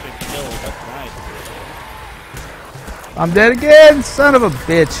 700 kills, that's nice. I'm dead again, son of a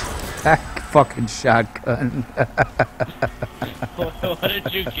bitch. Fucking shotgun. What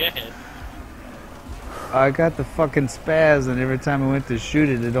did you get? I got the fucking spaz, and every time I went to shoot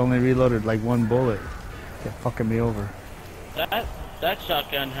it, it only reloaded like 1 bullet. Kept fucking me over. That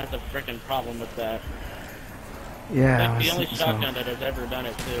shotgun has a freaking problem with that. Yeah, That's the only so shotgun that has ever done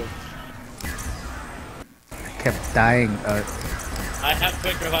it too. I kept dying. I have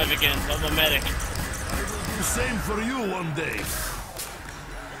quick revive again, so I'm a medic. I will do same for you one day.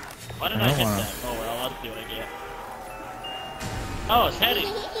 Why did I I don't hit wanna- that? Oh well, let's see what I get. Oh, it's heady.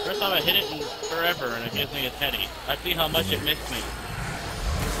 First time I hit it in forever, and it gives me a heady. I see how much it missed me.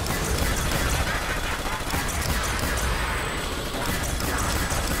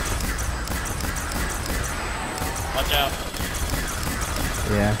 Watch out.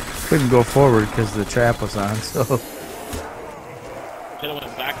 Yeah, couldn't go forward because the trap was on, so Should've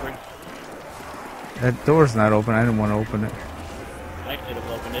went backwards. that door's not open. I didn't want to open it. I could've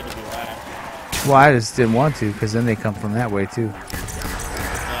opened it if you asked. Well, I just didn't want to because then they come from that way too.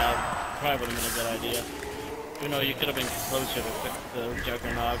 Yeah, probably would've been a good idea. You know, you could've been closer to fix the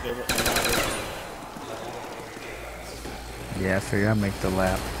juggernaut. It wouldn't matter. Yeah, I figure I'll make the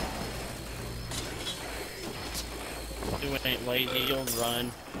lap. You ain't lazy, you'll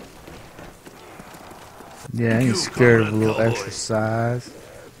run. Yeah, I ain't scared of a little exercise.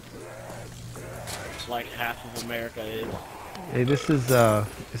 Like half of America is. Hey, this is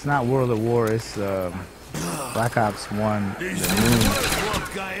it's not World at War. It's Black Ops 1, This is the the moon worst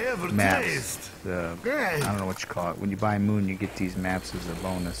vodka I ever maps. taste. I don't know what you call it. When you buy Moon, you get these maps as a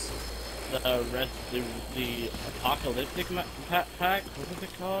bonus. The apocalyptic pack? What is it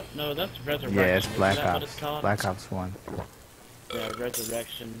called? No, that's Resurrection. Yeah, it's Black Is that what Ops. it's called? Black Ops 1. Yeah,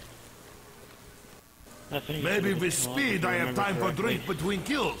 Resurrection. I think Maybe it's with called, speed if I have remember time for correctly. drink between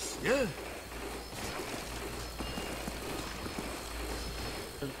kills, yeah?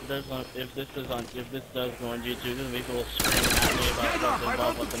 If this does go on YouTube, then people will scream at me about Get up, what's I involved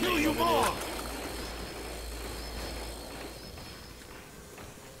want with to the kill name you of more! it.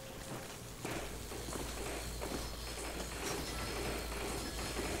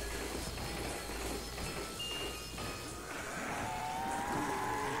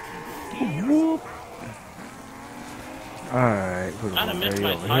 Alright, I kind of missed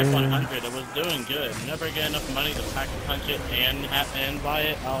my Type 100. It was doing good. Never get enough money to pack a punch it and buy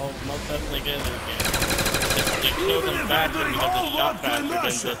it. I'll most definitely get it again. It kills them faster because it's shot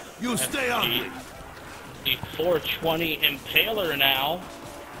faster than You stay on. the 420 Impaler now.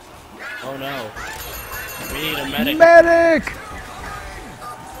 Oh no. We need a medic. Medic!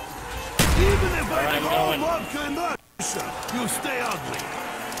 Even if Alright, I I'm take all going. vodka in Russia, you stay ugly.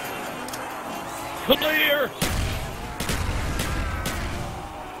 Clear!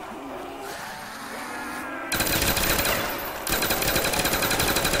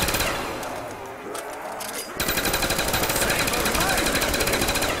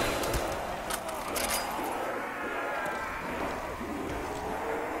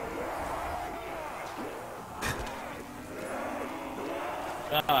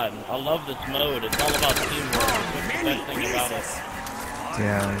 God, I love this mode. It's all about teamwork. That's the best thing about it.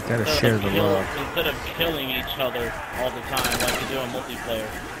 Yeah, we gotta share the love. Instead of killing each other all the time like you do on multiplayer.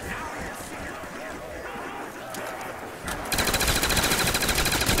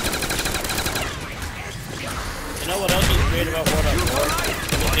 You know what else is great about World at War?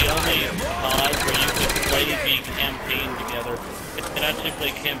 It was the only mod where you could play the campaign together. It could actually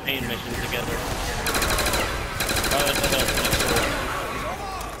play campaign missions together. I thought that was pretty cool.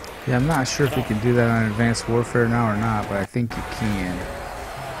 Yeah, I'm not sure if you can do that on Advanced Warfare now or not, but I think you can.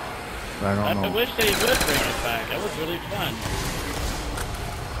 But I don't I know. wish they would bring it back. That was really fun.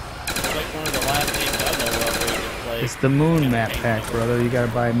 It's like one of the last games I know of where you could play. It's the Moon map pack, brother. You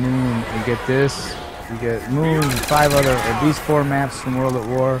gotta buy Moon. You get this. You get Moon, 5 other, or these 4 maps from World at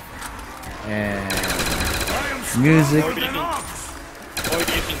War, and music. Or you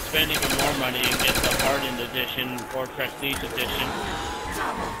can spend even more money and get the Hardened Edition or Prestige Edition.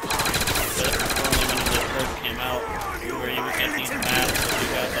 But only when they first came out, where you would get these maps if you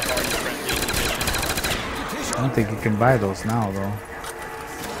got the Hardened Prestige Edition. I don't think you can buy those now, though.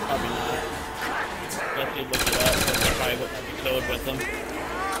 Probably not. Unless you look it up, but they probably wouldn't have the code with them.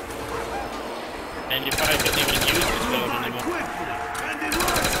 And you probably couldn't even use the code anymore.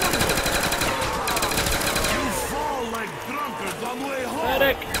 You fall like drunkards on the way home.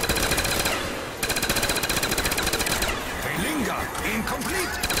 Medic! Linger,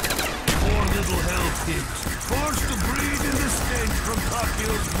 incomplete. Poor little hell pigs, forced to breathe in the stench from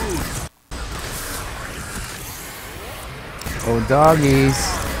Takio's boots. Oh, doggies.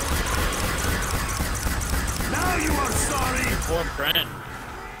 Now you are sorry. Poor friend.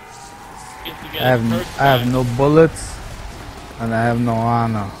 I have no bullets, and I have no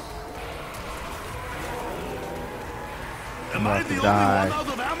honor. Am I about the to only die. one out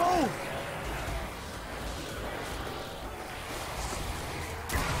of ammo?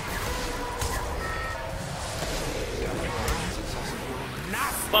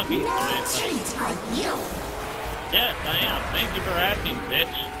 Fucking yes, I am. Thank you for asking,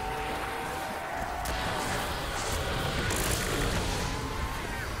 bitch.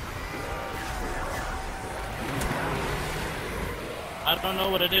 I don't know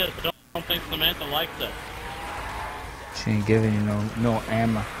what it is. I don't think Samantha likes it. She ain't giving you no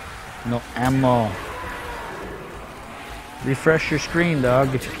ammo. No ammo. Refresh your screen,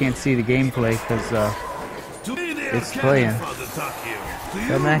 dog, if you can't see the gameplay, because To me, they are it's cannon playing. fodder, Takio. To Got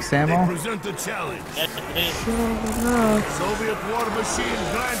you, max ammo? they present a challenge. Yes, it is. Soviet war machine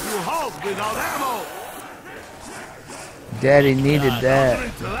grant you halt without ammo. Daddy needed God, I'll that.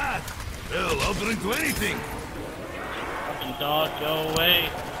 drink to that. Hell, I'll drink to anything. Fucking dog, go away.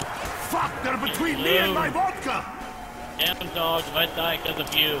 Fuck, they're between me and my vodka. Damn dog, if I die because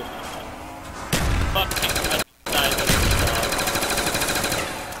of you. Fucking I die because of you, dog.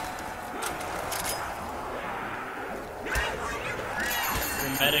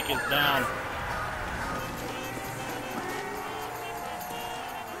 Your medic is down.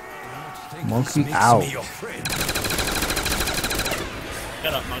 Monkey Makes out. me your friend.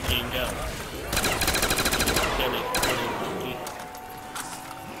 Shut up, monkey, and go. Silly monkey.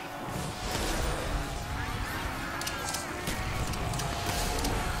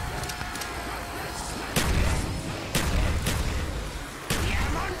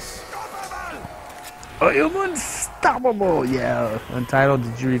 I am unstoppable. Yeah. Untitled,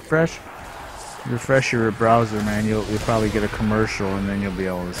 did you refresh? Refresh your browser, man. You'll probably get a commercial, and then you'll be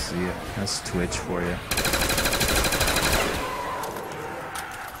able to see it. That's Twitch for you.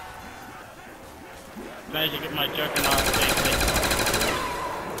 Managed to get my juggernaut safely.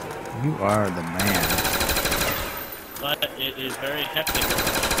 You are the man. But it is very hectic.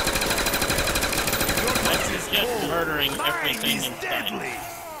 It's just murdering everything in sight.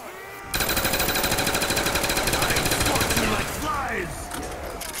 Like flies.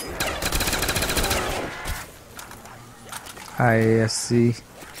 Hi, ASC.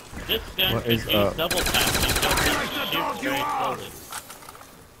 This gun What can is be up? double tapped. You don't need to shoot very slowly.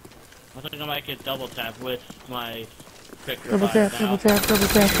 I think I might get double tap with my quick Double revive tap, now. double tap, double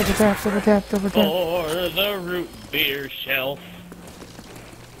tap, double tap, double tap, double tap. For the root beer shelf.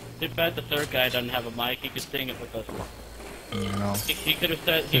 Too bad the third guy doesn't have a mic. He could sing it with us. No. He could have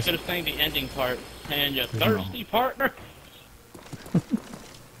said. He could have sang the ending part, saying, "You thirsty partner."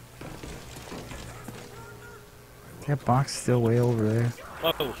 That box still way over there.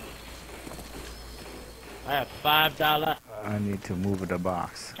 Whoa. I have $5. I need to move the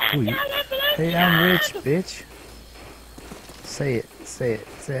box. Ooh, hey, I'm rich, bitch. Say it, say it.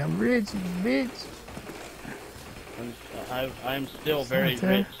 Say I'm rich, bitch. I'm still very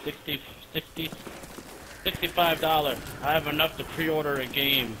rich. $65. I have enough to pre-order a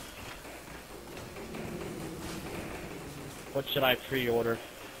game. What should I pre-order?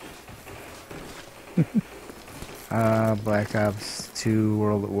 Black Ops 2,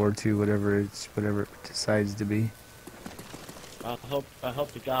 World War 2, whatever it decides to be. I hope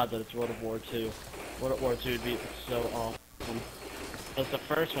to God that it's World War 2. World War 2 would be so awesome. Because the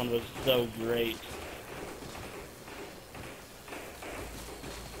first one was so great.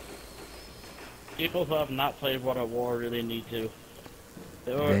 People who have not played World at War really need to.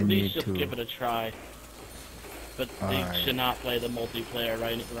 Or at least just give it a try. But they should not play the multiplayer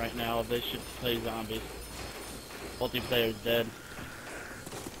right now. They should play zombies. Multiplayer is dead.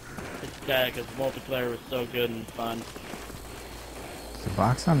 It's sad because multiplayer was so good and fun. Is the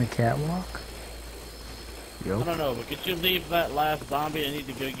box on the catwalk? I don't know, but could you leave that last zombie? I need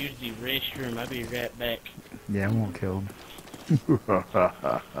to go use the restroom. I'll be right back. Yeah, I won't kill him.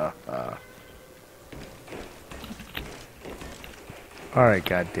 Alright,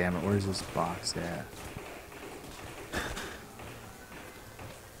 goddammit, where's this box at?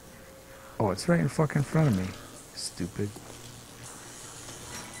 Oh, it's right in fucking front of me. Stupid.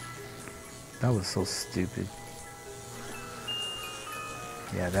 That was so stupid.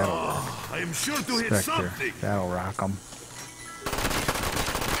 Yeah, that'll I am sure to hit Spectre. something. That'll rock 'em.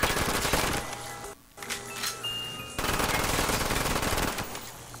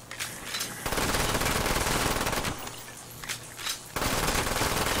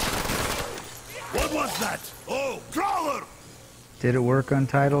 What was that? Oh, crawler! Did it work,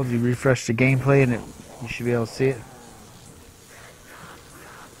 Untitled? You refreshed the gameplay and you should be able to see it.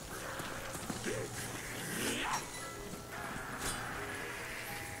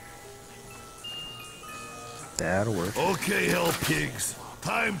 That'll work. Okay, hell pigs.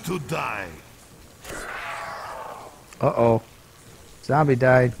 Time to die. Uh-oh. Zombie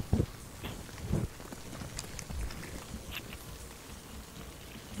died.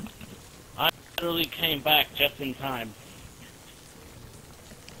 I literally came back just in time.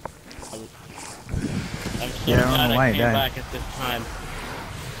 I'm so glad I came back at this time.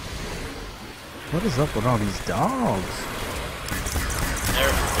 What is up with all these dogs?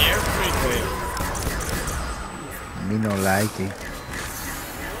 They're frequent. Me no like it.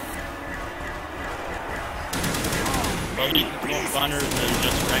 But these more funners than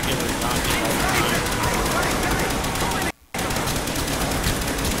just regular zombies all the time.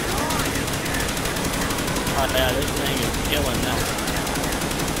 Oh yeah, this thing is killing them.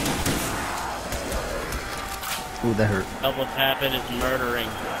 Ooh, that hurt. Double tap it is murdering.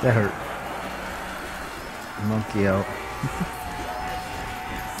 That hurt. Monkey out.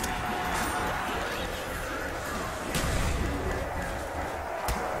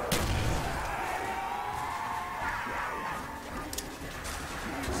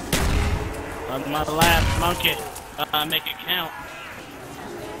 On my last monkey, make it count.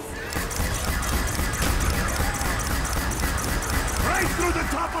 Right through the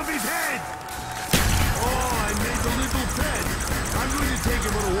top of his head! Oh, I made the little bed. I'm going to take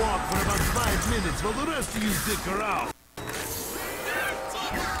him on a walk for about 5 minutes while the rest of you stick around.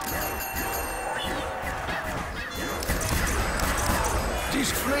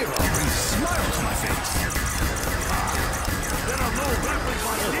 This flavor brings smiles to my face. There are no weapons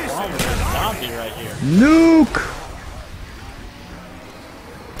like this. What's wrong with this zombie right here? Nuke!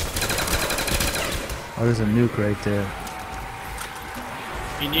 Oh, there's a nuke right there.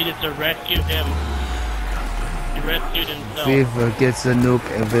 He needed to rescue him. He rescued himself. Whoever gets the nuke,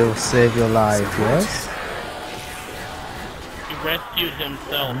 it will save your life, yes? He rescued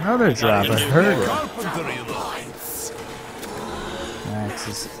himself. Another drop, I heard it. Carpentry, though.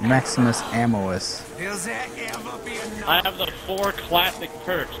 Maximus Ammois. Will there ever be enough? I have the 4 classic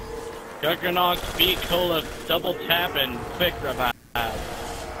perks. Juggernaut, Speed Cola, Double Tap, and Quick Revive.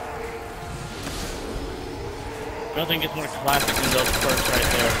 Nothing gets more classic than those perks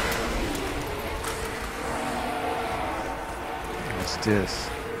right there. What's this?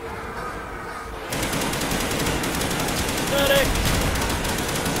 Medic!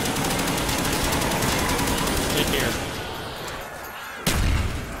 Sit here.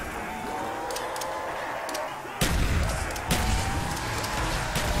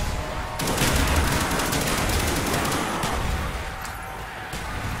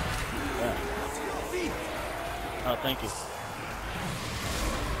 Oh, thank you.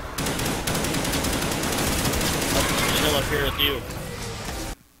 I'll chill up here with you.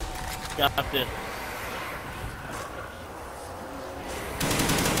 Got this.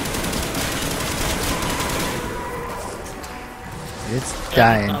 It's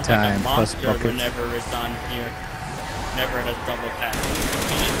dying time, plus monster buckets. whenever it's on here. Never has double tap.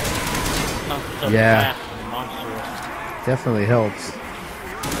 So Yeah. fast and monstrous. Definitely helps.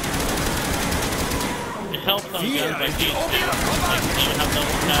 It helps on guns like these too. Like, do you have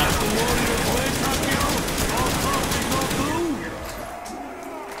double tap?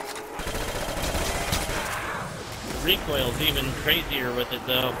 The recoil's even crazier with it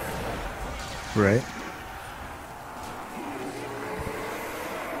though. Right.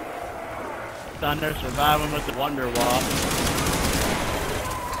 Thunder surviving with the Wonder Wall.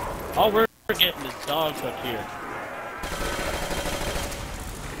 All we're getting is dogs up here.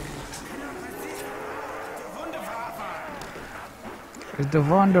 It's the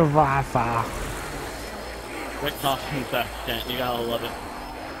Wunderwaffe. Rick Dawson's accent, you gotta love it.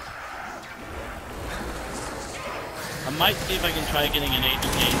 I might see if I can try getting an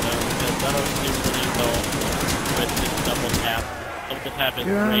HK though, because that'll do really well with this double tap. Double tap is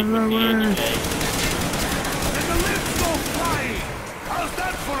great with the HK. And the lips go flying! How's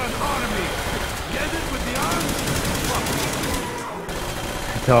that for an army? Get it with the arms?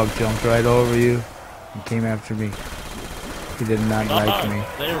 The dog jumped right over you and came after me. He did not like me.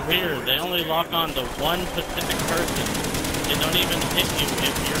 They're weird. They only lock on to one specific person. They don't even hit you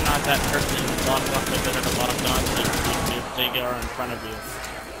if you're not that person locked on to that are locked on to if they are in front of you.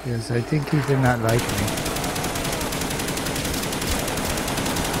 Yes, I think he did not like me.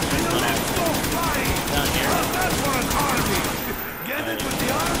 And the lips go flying! Down here. How's that for an army? Get it with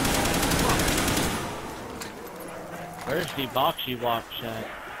the arms? Where's the boxy walk at?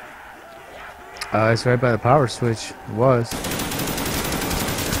 It's right by the power switch. It was.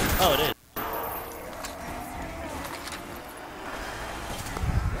 Oh, it is.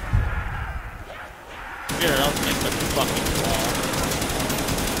 Here, I'll take the fucking wall.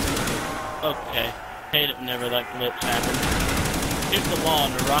 Okay. Hate it whenever that glitch happens. Here's the wall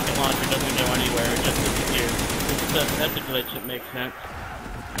and the rocket launcher doesn't go anywhere, it just disappears. That's a glitch that makes sense.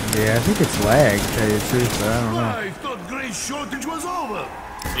 Yeah, I think it's lag, to tell you the truth, but I don't know. I thought Gray's shortage was over.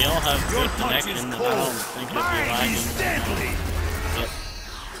 We all have Your good touch connection, is and I cold. don't think it'll be Mine lagging. is deadly. Yep.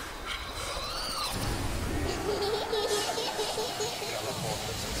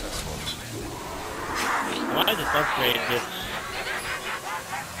 Why does upgrade this?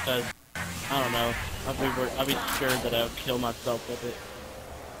 Because, I don't know, I'll be scared that I'll kill myself with it.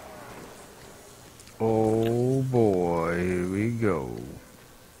 Oh boy, here we go.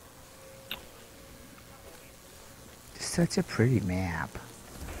 It's such a pretty map.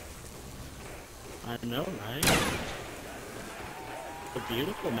 I know, right? It's a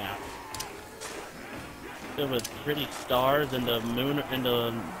beautiful map. Filled with pretty stars and the moon and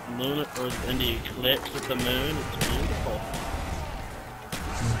the lunar or in the eclipse with the moon. It's beautiful.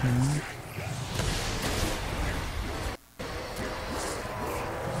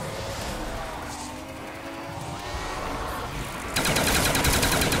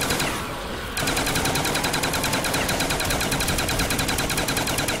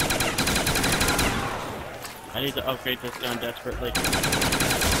 I need to upgrade this gun desperately.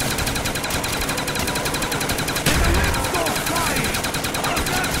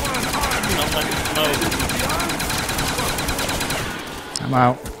 Sounds like smoke. I'm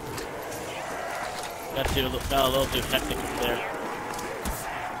out. Got a little too hectic up there.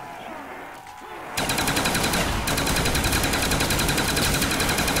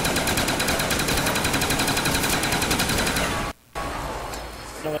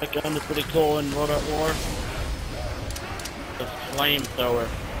 No, I that gun is pretty cool in World at War. The flamethrower.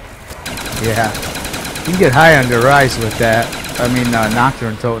 Yeah. You can get high on DerRise with that. I mean,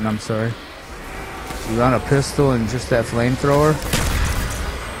 Nocturne Totem, I'm sorry. You run a pistol and just that flamethrower.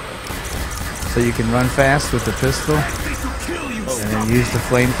 So you can run fast with the pistol. And then use the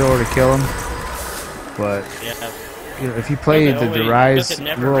flamethrower to kill him. But you know, if you play the DerRise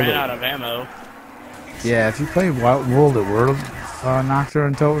World ran out of ammo. Yeah, if you play World at War,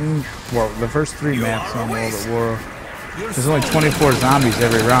 Nocturne Totem, well, the first 3 maps on World at War, there's only 24 zombies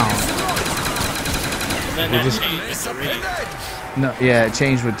every round. Then just no, yeah, it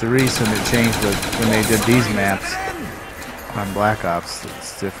changed with DerRise and it changed with when they did these maps on Black Ops.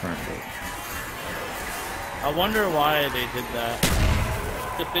 It's different. I wonder why they did that.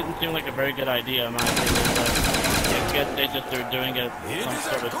 It didn't seem like a very good idea, in my opinion, but I guess they just are doing it some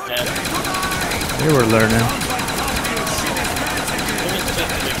sort of test. They were learning. It was just the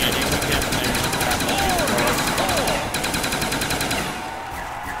beginning. We can't blame them for that.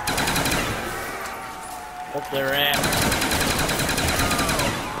 Hope they're at.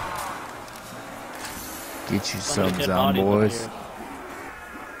 Get you subs on, boys.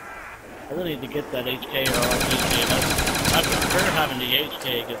 I really need to get that HK or RPK. I prefer having the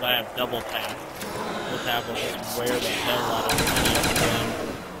HK because I have double tap. This tap will just wear the hell out of any of them.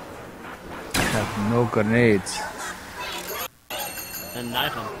 I have no grenades. And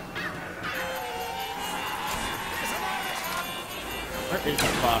knife him. Where is the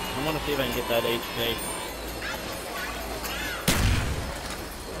box? I want to see if I can get that HK.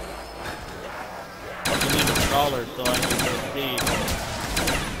 I need a crawler so I can go see.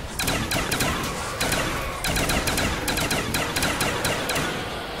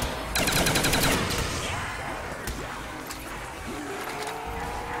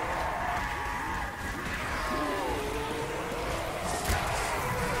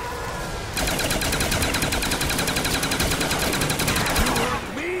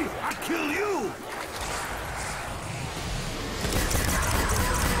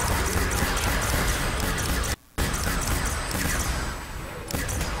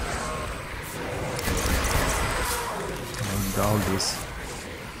 Doggies.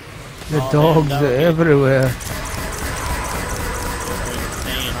 The dogs are everywhere.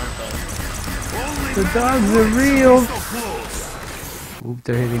 The dogs are real. Oop,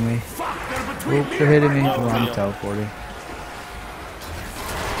 they're hitting me. Oop, they're hitting me. Oh, I'm teleporting.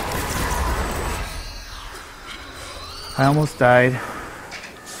 I almost died.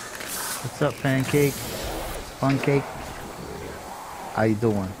 What's up, Pancake? Pancake? How you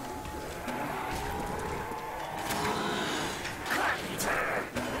doing?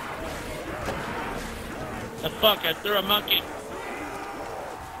 The fuck, I threw a monkey.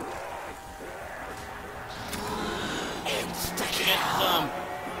 Get some.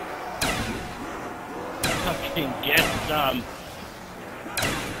 Fucking get some.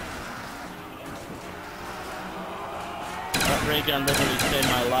 That ray gun literally saved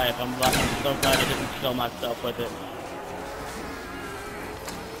my life. I'm so glad I didn't kill myself with it.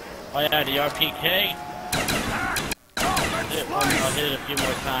 Oh yeah, the RPK. I'll hit it a few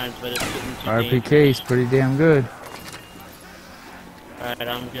more times, but it's getting too RPK is pretty damn good. Alright,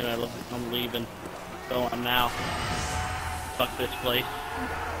 I'm leaving. Going now. Fuck this place.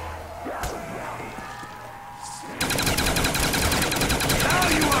 Now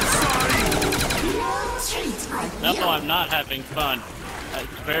you are sorry! Now I'm not having fun.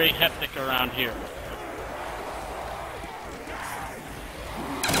 It's very hectic around here.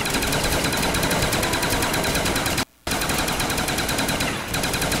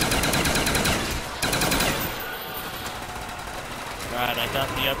 Right, I got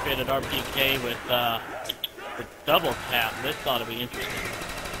the upgraded RPK with double tap. This ought to be interesting.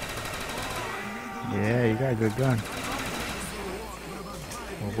 Yeah, you got a good gun.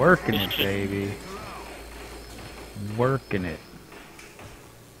 We're working it, baby. Working it.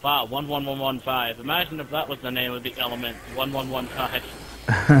 Wow, 11115. Imagine if that was the name of the element, 1115.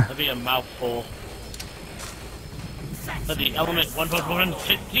 That'd be a mouthful. But the element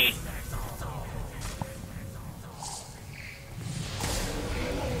 11150.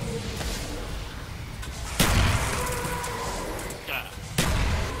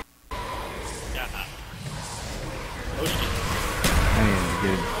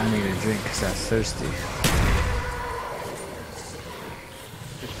 I need a drink because I'm thirsty.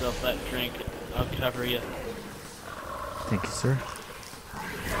 Yourself that drink. I'll cover you. Thank you, sir.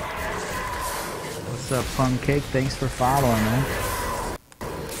 What's up, Pancake? Thanks for following, man.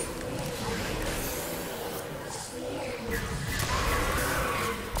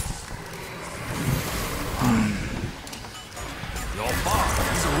 Your father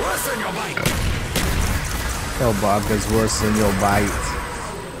is Hell, vodka's worse than your bite.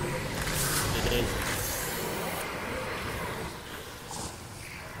 It is.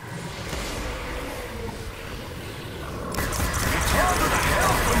 Return to the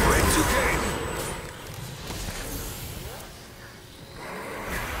hell from whence you came.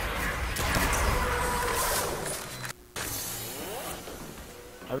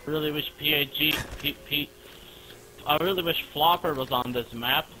 I really wish I really wish Flopper was on this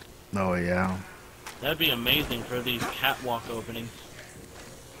map. Oh yeah. That'd be amazing for these catwalk openings.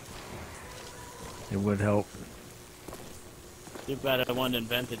 It would help. Too bad I wasn't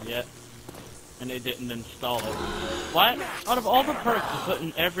invented yet. And they didn't install it. Why? Out of all the perks to put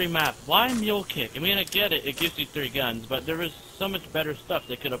in every map, why Mule Kick? I mean, I get it, it gives you 3 guns, but there was so much better stuff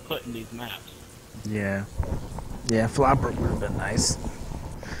they could have put in these maps. Yeah. Yeah, Flopper would have been nice.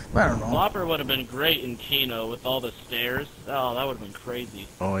 I don't know. Flopper would have been great in Kino with all the stairs. Oh, that would have been crazy.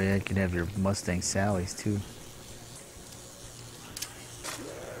 Oh yeah, you could have your Mustang Sallies too.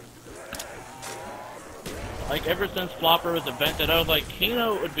 Like, ever since Flopper was invented, I was like,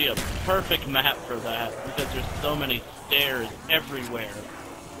 Kino would be a perfect map for that, because there's so many stairs everywhere.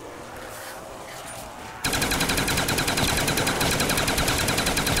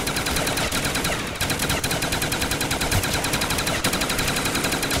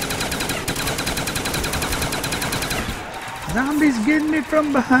 Zombies getting me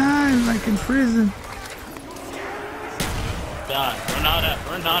from behind, like in prison. God, we're not at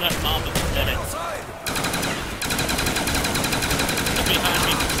Mama's Minute. Get behind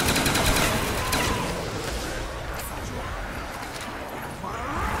me.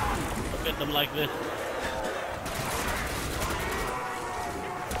 Look at them like this.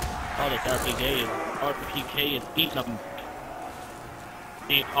 Oh, this RPK is eating them.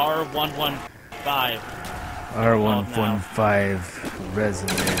 The R115. R115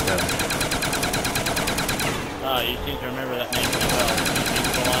 resonator. Oh, you seem to remember that name pretty well.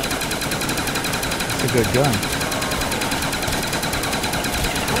 It's a good gun.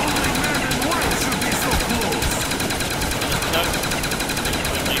 Only men and white should be so close.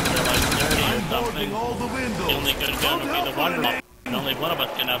 If they're like 30 or I'm something, boarding all the windows. the only good gun would be the one block, and only one of us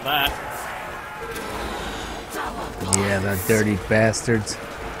can have that. Yeah, the dirty bastards.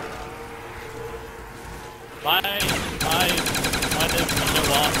 Why does show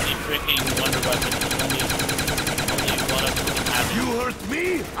off the freaking wonder weapon? Only one of us can have it. You hurt me,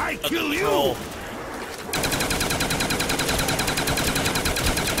 I But kill the you. troll.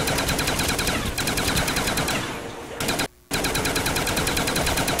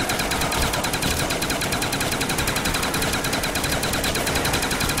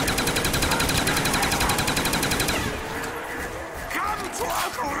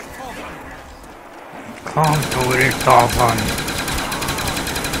 Come to it, Dolphin.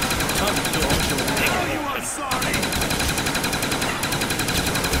 You are sorry.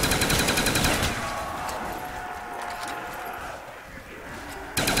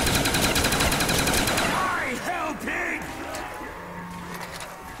 My hell pig.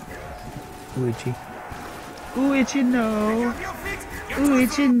 Ooh, itchy. Ooh, itchy nose. Ooh,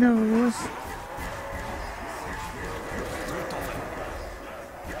 itchy nose.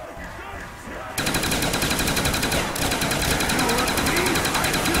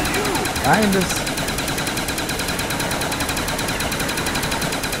 Behind us.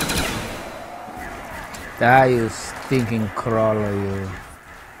 Die, you stinking crawler, you.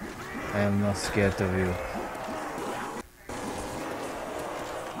 I am not scared of you.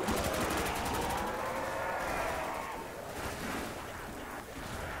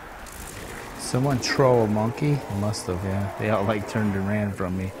 Someone troll a monkey? Must have, yeah. They all like turned and ran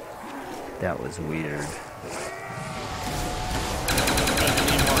from me. That was weird.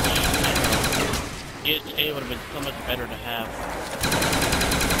 It would have been so much better to have.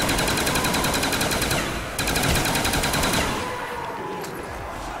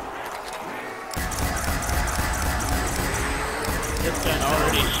 This gun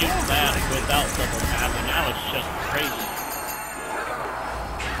already shoots fast without double tap, and now it's just crazy.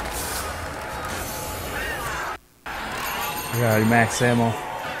 Yeah, max ammo. For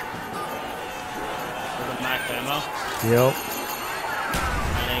the max ammo. Yep.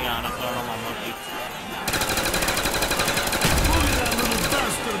 Hang on, I'm throwing on my monkey. Look at that little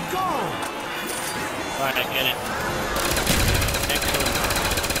bastard go. Alright, I get it. Excellent.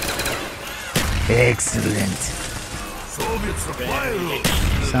 Excellent. Soviet supply room.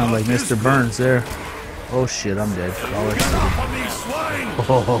 Sound like Mr. Burns there. Oh shit, I'm dead. Get off of me, swine.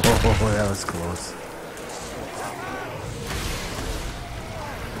 Oh, that was close.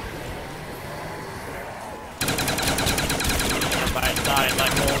 By side,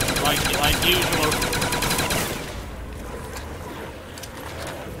 like usual.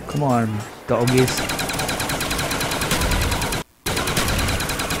 Come on, doggies.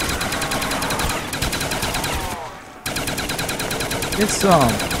 Get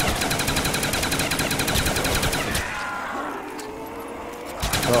some.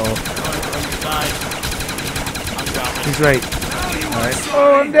 Uh-oh. He's right. Alright.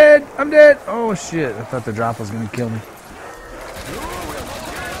 Oh, I'm dead! I'm dead! Oh, shit. I thought the drop was gonna kill me.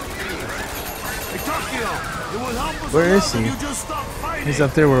 Where is he? He's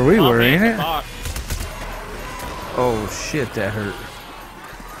up there where we were, ain't it? Oh, shit, that hurt.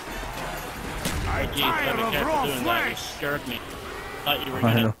 You scared me. Thought you were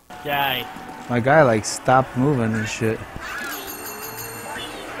gonna die. My guy, like, stopped moving and shit.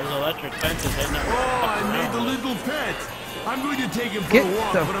 Those electric fences, they never. Oh, I made the little pet. I'm going to take him for Get a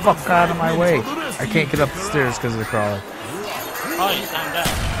walk. the fuck out of my way. I can't get up the stairs because of the crawler. Oh, you found out.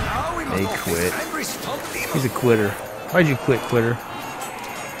 They quit. He's a quitter. Why'd you quit, quitter?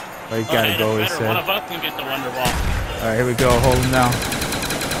 Oh, you gotta go, he said. One of us can get the Wonder Wall. Alright, here we go. Hold him down.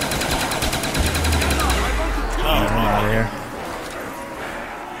 I'm out of here.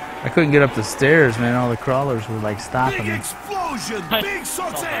 I couldn't get up the stairs, man. All the crawlers were like stopping me. Big explosion! Big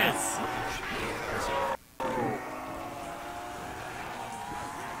success!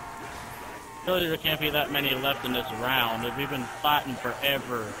 Really, there can't be that many left in this round. We've been fighting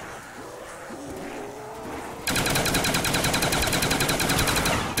forever.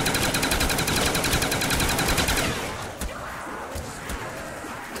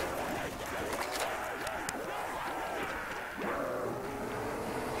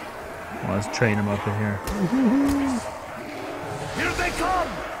 Well, let's train him up in here. Here they come!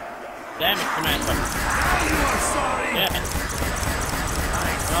 Damn it, Samantha. Now you are sorry! Yeah. I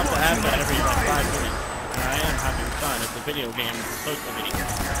also have that every like 5 minutes. And I am having fun. It's a video game. It's supposed to be.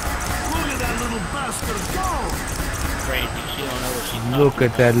 Look at that little bastard go! Crazy. She don't know what she's talking Look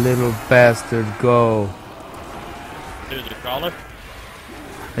at that little bastard go. Through the crawler?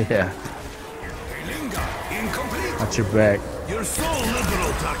 Yeah. Watch your back. You're so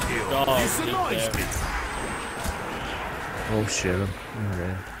liberal, Takio. Oh, This annoys me. Oh shit, I'm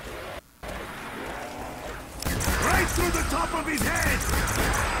dead. Right through the top of his head!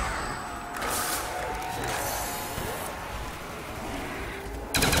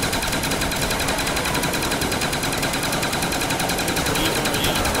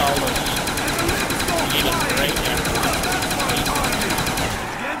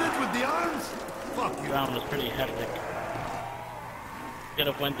 Get it with the arms? Fuck The you. round was pretty hectic. Could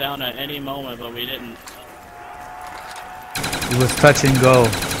have went down at any moment, but we didn't. It was touch and go.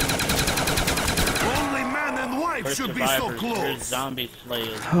 Only man and wife First should be so survivors, first close. zombie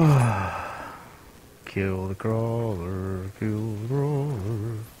slayers. Kill the crawler, kill the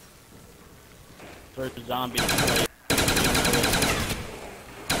crawler. First zombie slayers.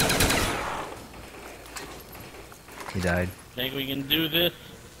 He died. Think we can do this?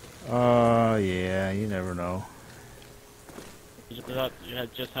 Yeah, you never know. You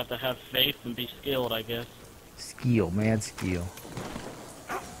just have to have faith and be skilled, I guess. Skill, mad skill.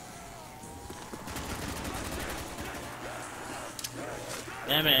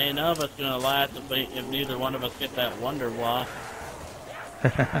 Damn it, ain't none of us gonna last if neither one of us get that Wonder Wall.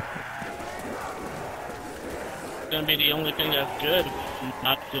 It's gonna be the only thing that's good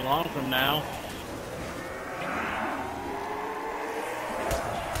not too long from now.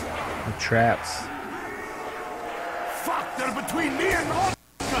 The traps. Fuck, they're between me and Oscar!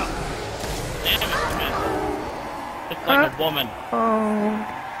 Damn it, man. It's like a woman.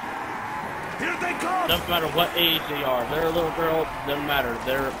 Oh. Here they come! Doesn't matter what age they are. If they're a little girl, doesn't matter.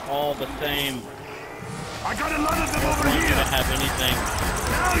 They're all the same. I got a lot of them over They're not here! gonna have anything.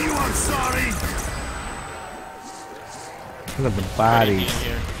 Now you are sorry! Look at the Crazy bodies. in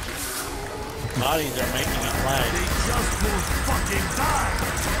here. Bodies are making me They lag. just won't fucking die!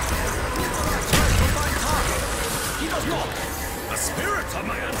 He does not. The spirits of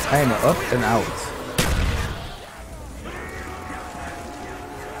my ancestors. I am up and out.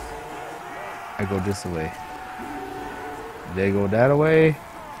 I go this way. They go that way.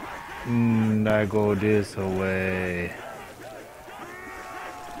 I go this way.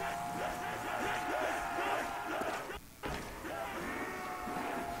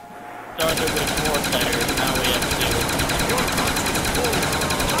 Started with 4 players, now we have 2.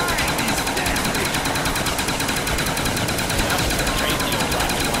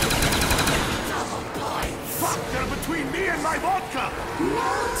 Fuck, they're between me and my vodka!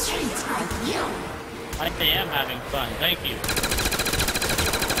 I am having fun, thank you.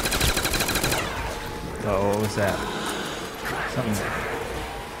 Uh-oh, what was that? Something.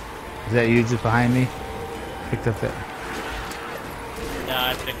 Is that you just behind me? Picked up that. Yeah,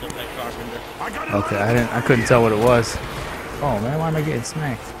 I picked up that carpenter. Okay, I couldn't tell what it was. Oh man, why am I getting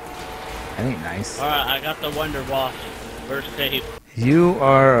smacked? That ain't nice. Alright, I got the Wonder Wasp. First save. You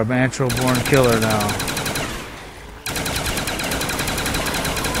are a natural born killer now.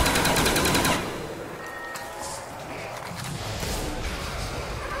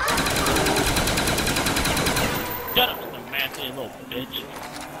 Shut up, Samantha, you little bitch.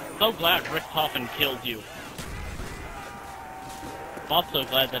 So glad Rick Coffin killed you. I'm also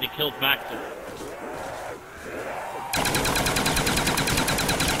glad that he killed Maxim.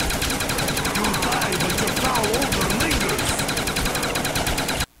 You'll die, but your foul odor lingers.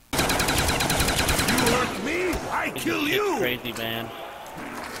 You hurt me, I kill It's you. crazy, man.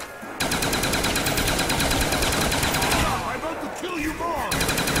 I'm about to kill you more.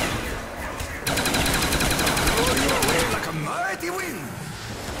 Blow your way like a mighty wind.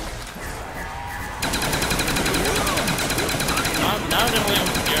 Now the only I'm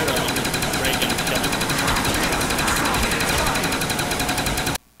scared of is Reagan killing.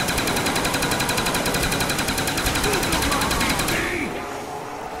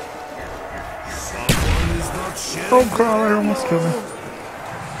 Someone is not shedding. Oh, crawler almost killed me.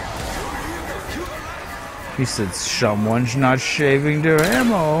 He said someone's not shaving their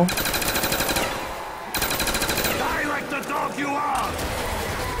ammo. Die like the dog you are.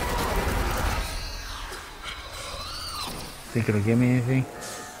 Think it'll give me anything?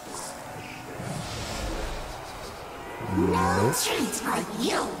 No treats for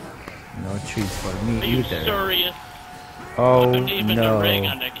you. No treats for me Are you either. serious? Oh Wasn't even the ring no.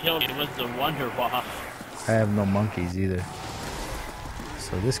 on the kill, it was the Wonder Wasp. I have no monkeys either.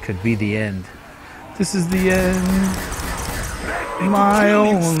 So this could be the end. This is the end. My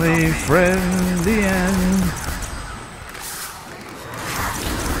only friend, the end.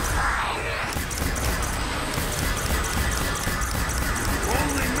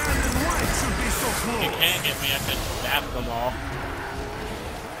 Only man in white should be so You close. can't get me, I could stab them all.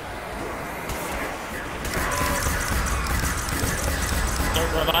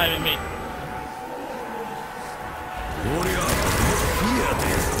 Start reviving me.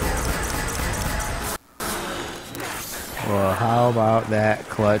 Well, how about that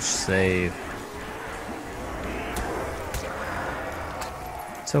clutch save?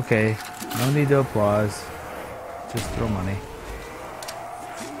 It's okay. No need to applause. Just throw money.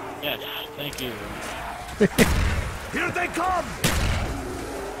 Yes, thank you. Here they come.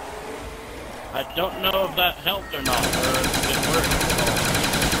 I don't know if that helped or not, or if it worked at all.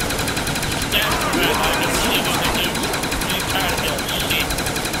 Stand for it, I can see what they do. Getting tired of that shit.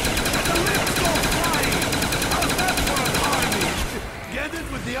 And the lips go flying. How's that for an army? Get it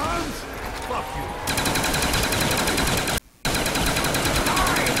with the arms? Fuck you.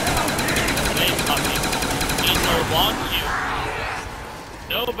 Hey, puppy. Eno wants you.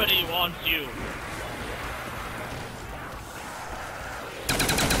 Nobody wants you.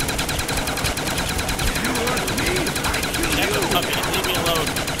 You hurt me, I kill Never, you. puppy, leave me alone.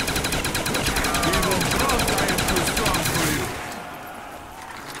 Even God, I am too strong for you.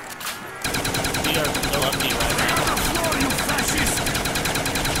 We are so lucky right now. On the floor, you fascist.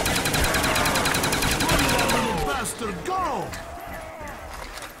 Run, little bastard, go.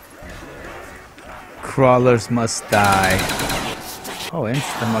 Crawlers must die. Oh,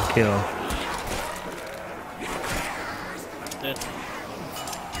 insta kill. This,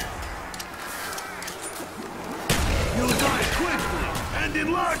 You'll die quickly and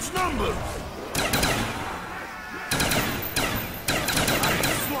in large numbers.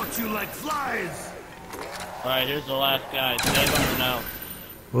 I swat you like flies. alright, here's the last guy. Save him or no?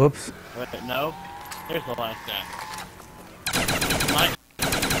 Whoops. Wait, no? Here's the last guy. My,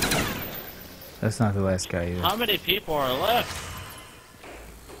 That's not the last guy either. how many people are left?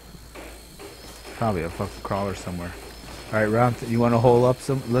 Probably a fucking crawler somewhere. Alright, round. You want to hole up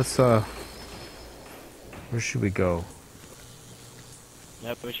some? Let's, where should we go? Yeah,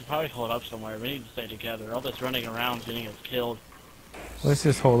 but we should probably hold up somewhere. We need to stay together. All this running around getting us killed. Let's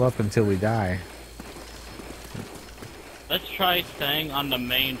just hole up until we die. Let's try staying on the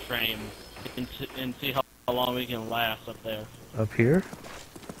mainframe and see how long we can last up there. Up here?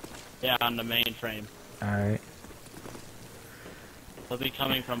 Yeah, on the mainframe. Alright. They'll be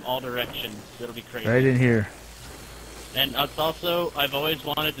coming from all directions. It'll be crazy. Right in here. And it's also, I've always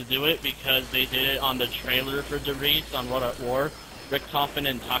wanted to do it because they did it on the trailer for DerRise on World at War. Rick Toffin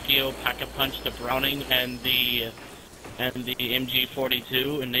and Takio pack-a-punched the Browning and the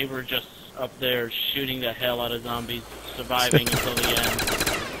MG42, and they were just up there shooting the hell out of zombies, surviving until the end.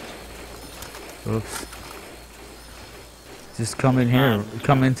 Oops. Just come in here.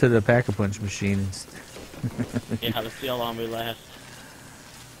 Come into the pack-a-punch machines. Yeah, let's see how long we last.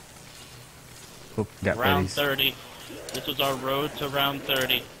 people got Round readies. 30. This was our road to round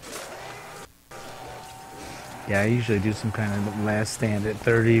 30. Yeah, I usually do some kind of last stand at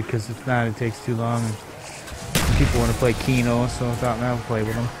 30 because if not, it takes too long. And people want to play Keno, so I thought I'll play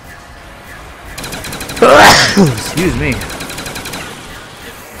with them. Excuse me.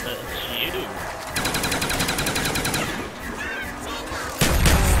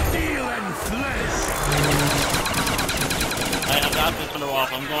 Steel and flesh. I got this one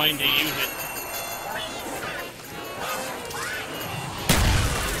off. I'm going to use it.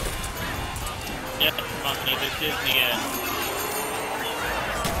 Yes, monkey, this is the end.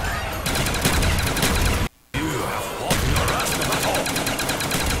 You have fought your last battle.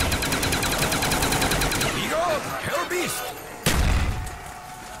 Behold, hell beast.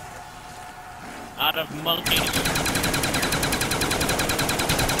 Out of monkeys.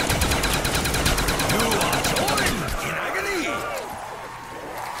 You are joined in agony.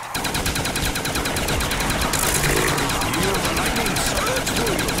 Feel the lightning surge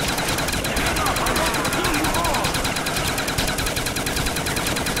through you.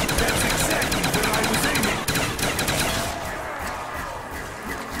 That's exactly where I was aiming.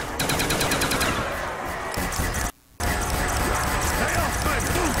 Stay off my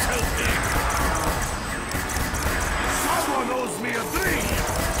boots, Helping! Someone owes me a drink!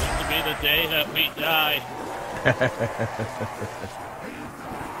 This will be the day that we die.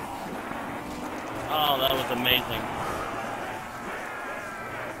 Oh, that was amazing.